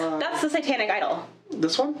 That's the Satanic Idol.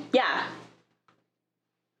 This one? Yeah.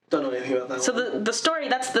 Don't know anything about that. So one. the story,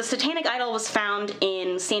 that's the Satanic Idol was found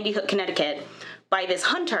in Sandy Hook, Connecticut by this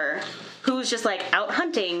hunter who's just like out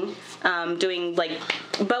hunting, doing like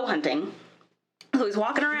bow hunting. So he's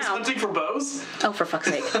walking around. He's hunting for bows? Oh, for fuck's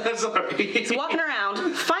sake. Sorry. He's walking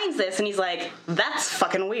around, finds this, and he's like, that's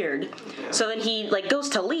fucking weird. Yeah. So then he like goes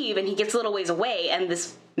to leave, and he gets a little ways away, and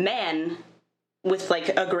this man with like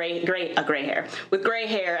a gray hair, with gray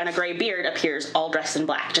hair and a gray beard appears all dressed in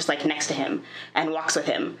black, just like next to him, and walks with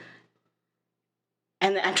him.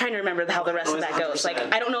 And I'm trying to remember how the rest of that goes.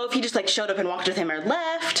 Like, I don't know if he just like showed up and walked with him or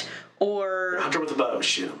left, or hunter with a bow,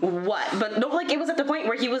 shoot him. What? But no, like it was at the point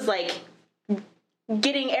where he was like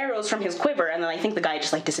getting arrows from his quiver, and then I think the guy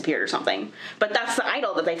just like disappeared or something. But that's the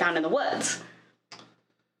idol that they found in the woods.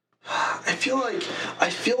 I feel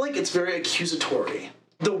like it's very accusatory.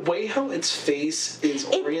 The way how its face is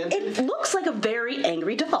oriented. It looks like a very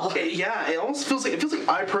angry doll. It almost feels like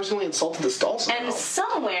I personally insulted this doll somehow. And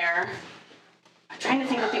somewhere, I'm trying to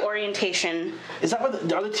think of the orientation. Is that where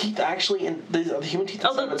are the teeth actually in the human teeth?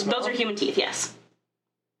 Oh, those are human teeth. Yes.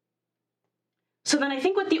 So then I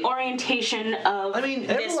think with the orientation of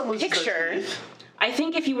this picture, I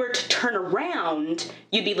think if you were to turn around,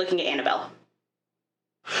 you'd be looking at Annabelle.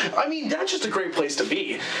 I mean, that's just a great place to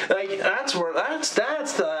be. Like, that's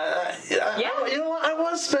the... you know what? I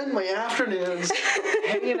want to spend my afternoons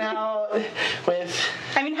hanging out with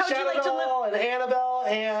how would you like to live? And Annabelle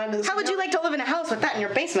and... How would you like to live in a house with that in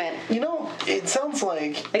your basement? You know, it sounds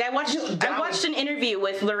like... I watched an interview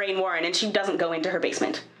with Lorraine Warren, and she doesn't go into her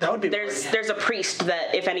basement. That would be... There's a priest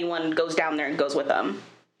that if anyone goes down there and goes with them.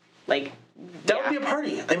 Like... That would be a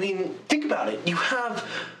party. I mean, think about it. You have...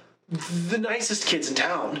 the nicest kids in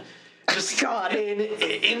town, just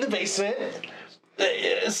in the basement,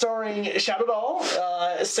 starring Shadow Doll,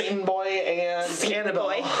 Satan Boy, and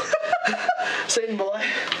Annabelle. Satan Boy.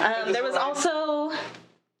 There was also...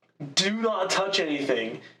 Do not touch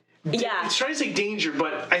anything. Yeah. It's trying to say danger,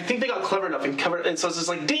 but I think they got clever enough and covered, and so it's just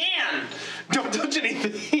like, Dan, don't touch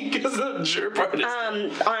anything, because the jerk part is...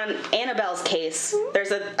 On Annabelle's case,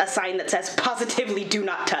 there's a sign that says, positively do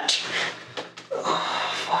not touch.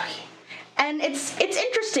 Oh, fuck. And it's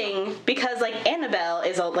interesting because like Annabelle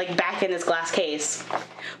is like back in this glass case,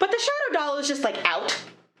 but the Shadow Doll is just like out.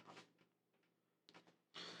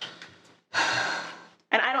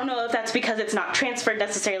 And I don't know if that's because it's not transferred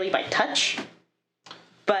necessarily by touch,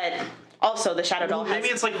 but also the Shadow Doll maybe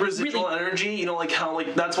it's like residual energy, you know, like how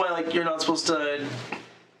like that's why like you're not supposed to.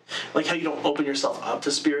 like how you don't open yourself up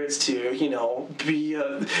to spirits to, you know, be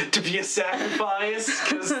a sacrifice,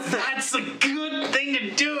 because that's a good thing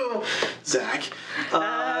to do, Zach.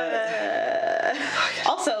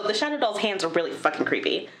 Also, the Shadow Doll's hands are really fucking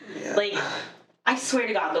creepy. Yeah. Like, I swear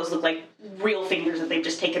to God, those look like real fingers that they've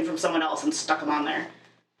just taken from someone else and stuck them on there.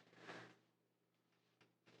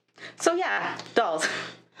 So yeah, dolls.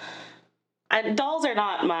 Dolls are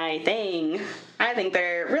not my thing. I think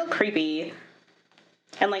they're real creepy.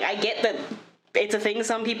 And, like, I get that it's a thing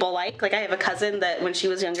some people like. Like, I have a cousin that when she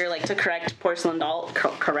was younger liked to collect porcelain dolls.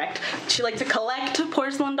 She liked to collect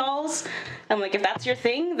porcelain dolls. I'm like, if that's your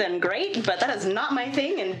thing, then great, but that is not my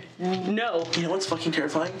thing, and no. You know what's fucking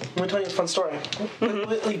terrifying? Let me tell you a fun story.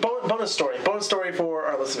 Like, bonus story for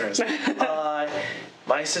our listeners.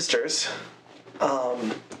 My sisters,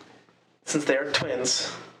 since they're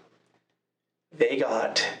twins, they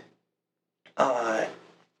got the,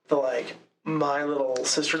 like, My Little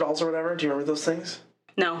Sister dolls or whatever. Do you remember those things?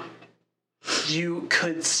 No. You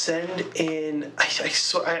could send in.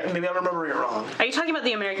 Maybe I'm remembering it wrong. Are you talking about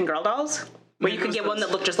the American Girl dolls? Where Maybe you could get one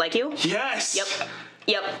that looked just like you? Yes.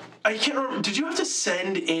 Yep. I can't remember. Did you have to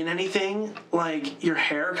send in anything, like your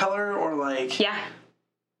hair color or like? Yeah.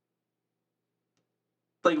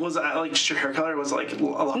 Like, was that like just your hair color? Was like a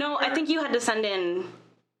lot? No, I think you had to send in.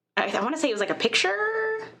 I want to say it was like a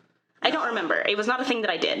picture. I don't remember. It was not a thing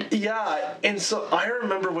that I did. Yeah, and so I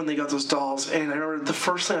remember when they got those dolls, and I remember the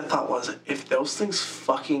first thing I thought was, if those things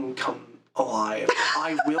fucking come alive,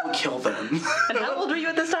 I will kill them. And how old were you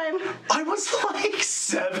at this time? I was like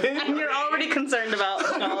 7. And you're already concerned about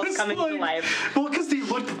dolls coming to life. Well, because they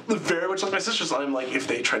looked very much like my sisters. I'm like, if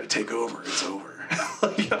they try to take over, it's over.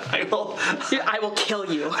 Like, I will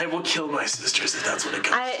kill you. I will kill my sisters if that's what it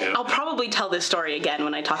comes to. I'll probably tell this story again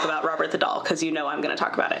when I talk about Robert the Doll, because you know I'm going to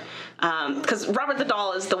talk about it. Because Robert the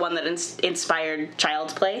Doll is the one that inspired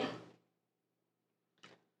Child's Play.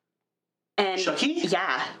 And Chucky?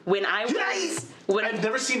 Yeah. When I was... Yes! I've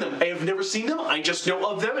never seen them. I have never seen them. I just know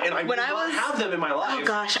of them, and I will not have them in my life. Oh,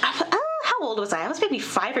 gosh. How old was I? I was maybe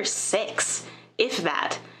 5 or 6, if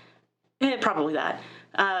that. Probably that.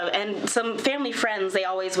 And some family friends, they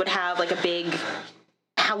always would have, like, a big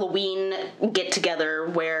Halloween get-together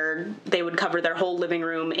where they would cover their whole living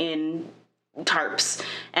room in tarps,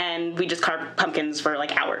 and we just carved pumpkins for,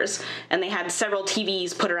 like, hours. And they had several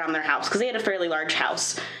TVs put around their house, because they had a fairly large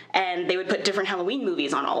house, and they would put different Halloween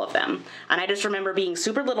movies on all of them. And I just remember being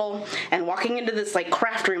super little and walking into this, like,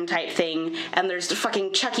 craft room type thing, and there's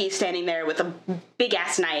fucking Chucky standing there with a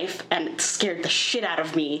big-ass knife, and it scared the shit out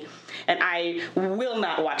of me. And I will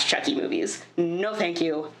not watch Chucky movies. No thank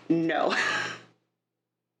you. No.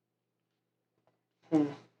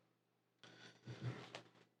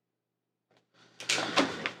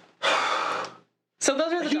 So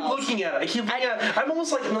those are the dolls. Looking at it. I'm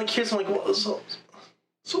almost like, here's like, well, so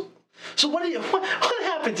what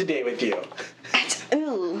happened today with you?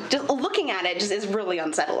 Just looking at it just is really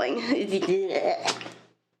unsettling.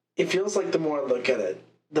 It feels like the more I look at it,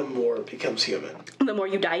 the more it becomes human. The more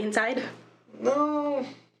you die inside? No.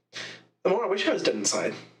 The more I wish I was dead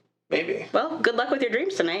inside. Maybe. Well, good luck with your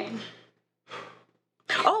dreams tonight.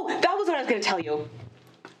 Oh, that was what I was going to tell you.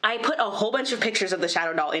 I put a whole bunch of pictures of the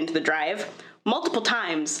Shadow Doll into the drive multiple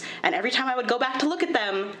times, and every time I would go back to look at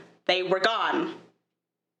them, they were gone.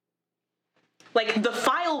 Like, the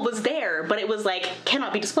file was there, but it was like,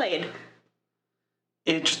 cannot be displayed.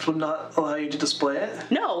 It just would not allow you to display it?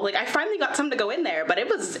 No, like, I finally got some to go in there, but it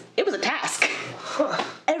was a task. Huh.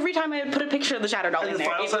 Every time I would put a picture of the Shadow Doll in there,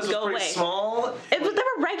 it would go away. Small? They were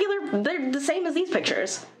regular, they're the same as these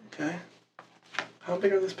pictures. Okay. How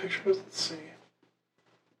big are these pictures? Let's see.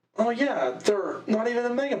 Oh yeah, they're not even a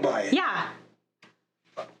megabyte. Yeah.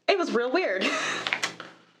 It was real weird.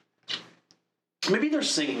 Maybe they're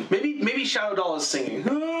singing. Maybe Shadow Doll is singing.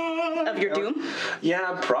 Of your doom?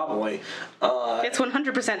 Yeah, probably. It's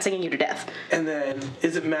 100% singing you to death. And then,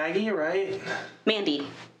 is it Maggie, right? Mandy.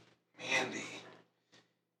 Mandy.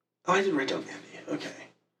 Oh, I did write down Mandy. Okay.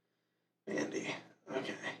 Mandy.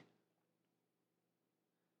 Okay.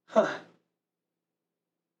 Huh.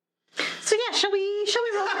 So yeah, shall we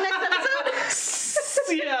roll the next episode?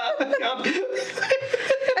 Yeah.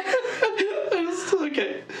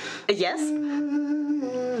 Okay. Yes.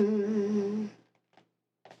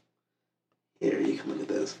 Here, you can look at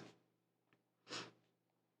this.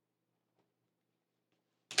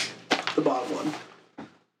 The bottom one.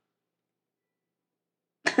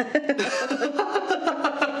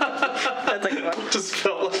 That's a good one. Just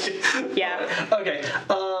felt like it. Yeah. Okay.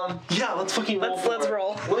 Yeah, let's fucking roll. Let's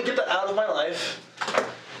roll. Let me get that out of my life.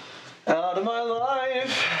 Out of my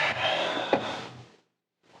life.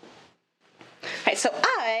 Alright, so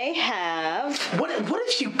I what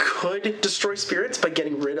if you could destroy spirits by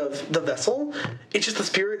getting rid of the vessel? It's just the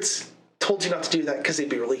spirits told you not to do that because they'd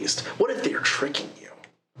be released. What if they're tricking you?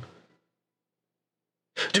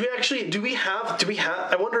 Do we have,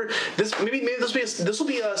 I wonder, this will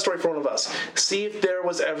be a story for one of us. See if there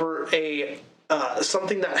was ever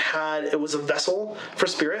something that it was a vessel for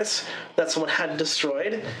spirits that someone had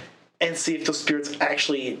destroyed, and see if those spirits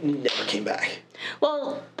actually never came back.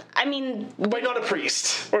 Well, I mean... By not a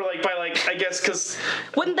priest. Or I guess, because...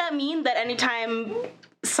 Wouldn't that mean that anytime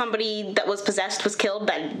somebody that was possessed was killed,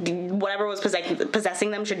 that whatever was possessing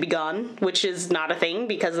them should be gone, which is not a thing,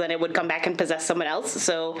 because then it would come back and possess someone else,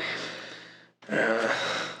 so...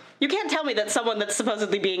 You can't tell me that someone that's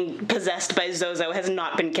supposedly being possessed by Zozo has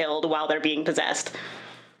not been killed while they're being possessed.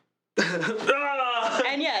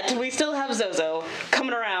 And yet, we still have Zozo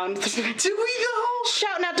coming around. Do we though?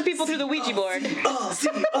 Shouting out to people through the Ouija board.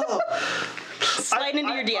 Sliding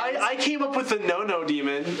into your DMs. I came up with the no-no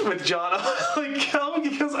demon with John.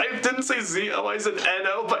 Because I didn't say Z-O, I said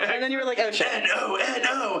N-O. And then you were like, oh shit.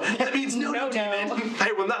 N-O. That means no demon.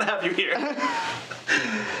 I will not have you here.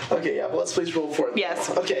 Okay, yeah, well, let's please roll for it. Yes.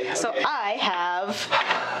 Okay. So I have...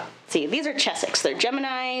 See, these are Chessex. They're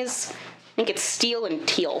Geminis. I think it's Steel and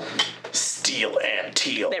Teal. Steel and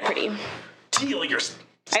Teal. They're pretty. Teal, I got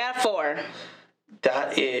a 4.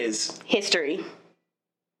 That is... History.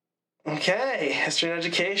 Okay, history and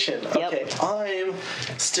education. Yep. Okay, I'm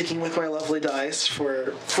sticking with my lovely dice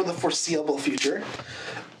for the foreseeable future.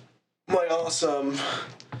 My awesome...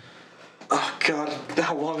 Oh, God,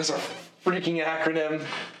 how long is our freaking acronym?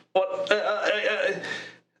 What?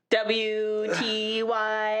 WTYAR.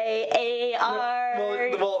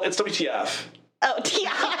 Well, it's WTF. Oh, TI.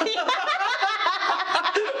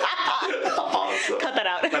 Awesome. Cut that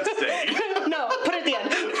out. That's staying. No, put it at the end.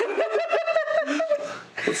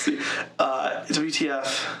 Let's see.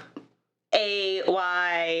 WTF.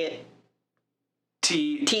 AY.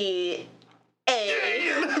 T.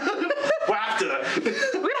 A. WAFTA.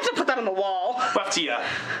 We're gonna have to put that on the wall. WAFTA.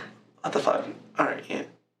 What the fuck? All right. Yeah.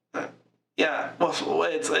 Yeah. Well,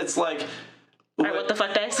 it's like. All right, what the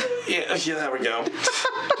fuck, dice? Yeah. There we go.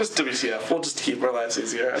 Just WTF. We'll just keep our lives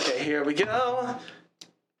easier. Okay. Here we go.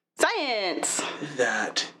 Science.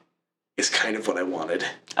 That is kind of what I wanted.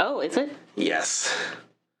 Oh, is it? Yes.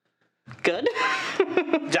 Good.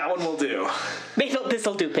 That one will do.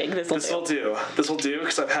 This'll do, pig. This'll do. This will do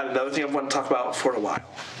because I've had another thing I want to talk about for a while.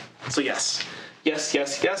 So yes. Yes.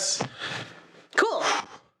 Cool.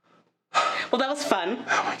 Well, that was fun.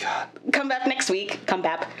 Oh my God. Come back next week. Come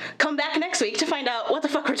back next week to find out what the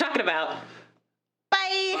fuck we're talking about.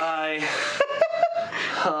 Bye. Bye.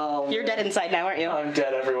 Oh, You're dead inside now, aren't you? I'm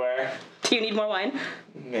dead everywhere. Do you need more wine?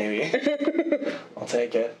 Maybe. I'll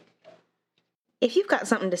take it. If you've got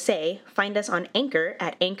something to say, find us on Anchor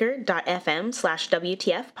at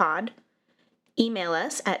anchor.fm/WTFpod. Email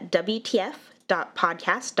us at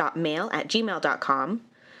wtf.podcast.mail@gmail.com.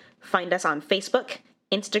 Find us on Facebook,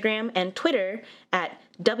 Instagram, and Twitter at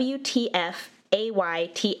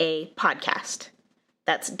WTFAYTA Podcast.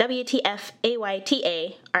 That's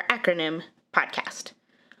WTFAYTA, our acronym, podcast.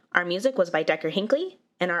 Our music was by Decker Hinckley,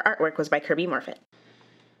 and our artwork was by Kirby Morfitt.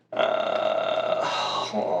 I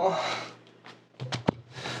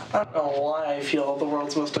don't know why I feel the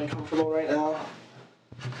world's most uncomfortable right now.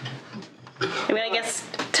 I mean, I guess,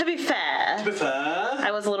 to be fair,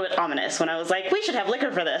 I was a little bit ominous when I was like, we should have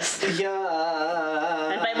liquor for this.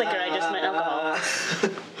 Yeah. And by liquor, I just meant alcohol.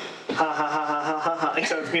 Ha ha ha ha ha ha.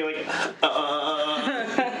 Except it's me like,